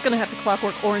think we're just going to have to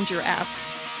Clockwork Orange your ass.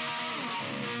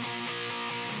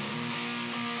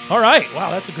 All right. Wow,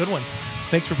 that's a good one.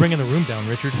 Thanks for bringing the room down,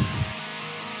 Richard.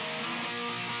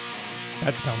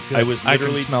 That sounds good. I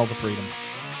can smell the freedom.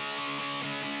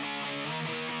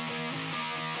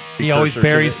 He always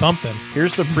buries something.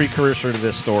 Here's the precursor to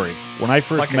this story. When I It's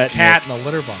first like met a cat Nick, in a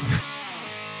litter box.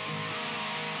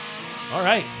 All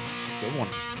right. good one.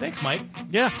 Thanks, Mike.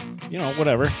 Yeah,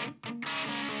 whatever.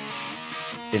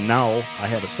 And now I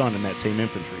have a son in that same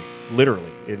infantry,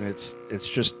 literally, and it's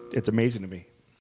amazing to me.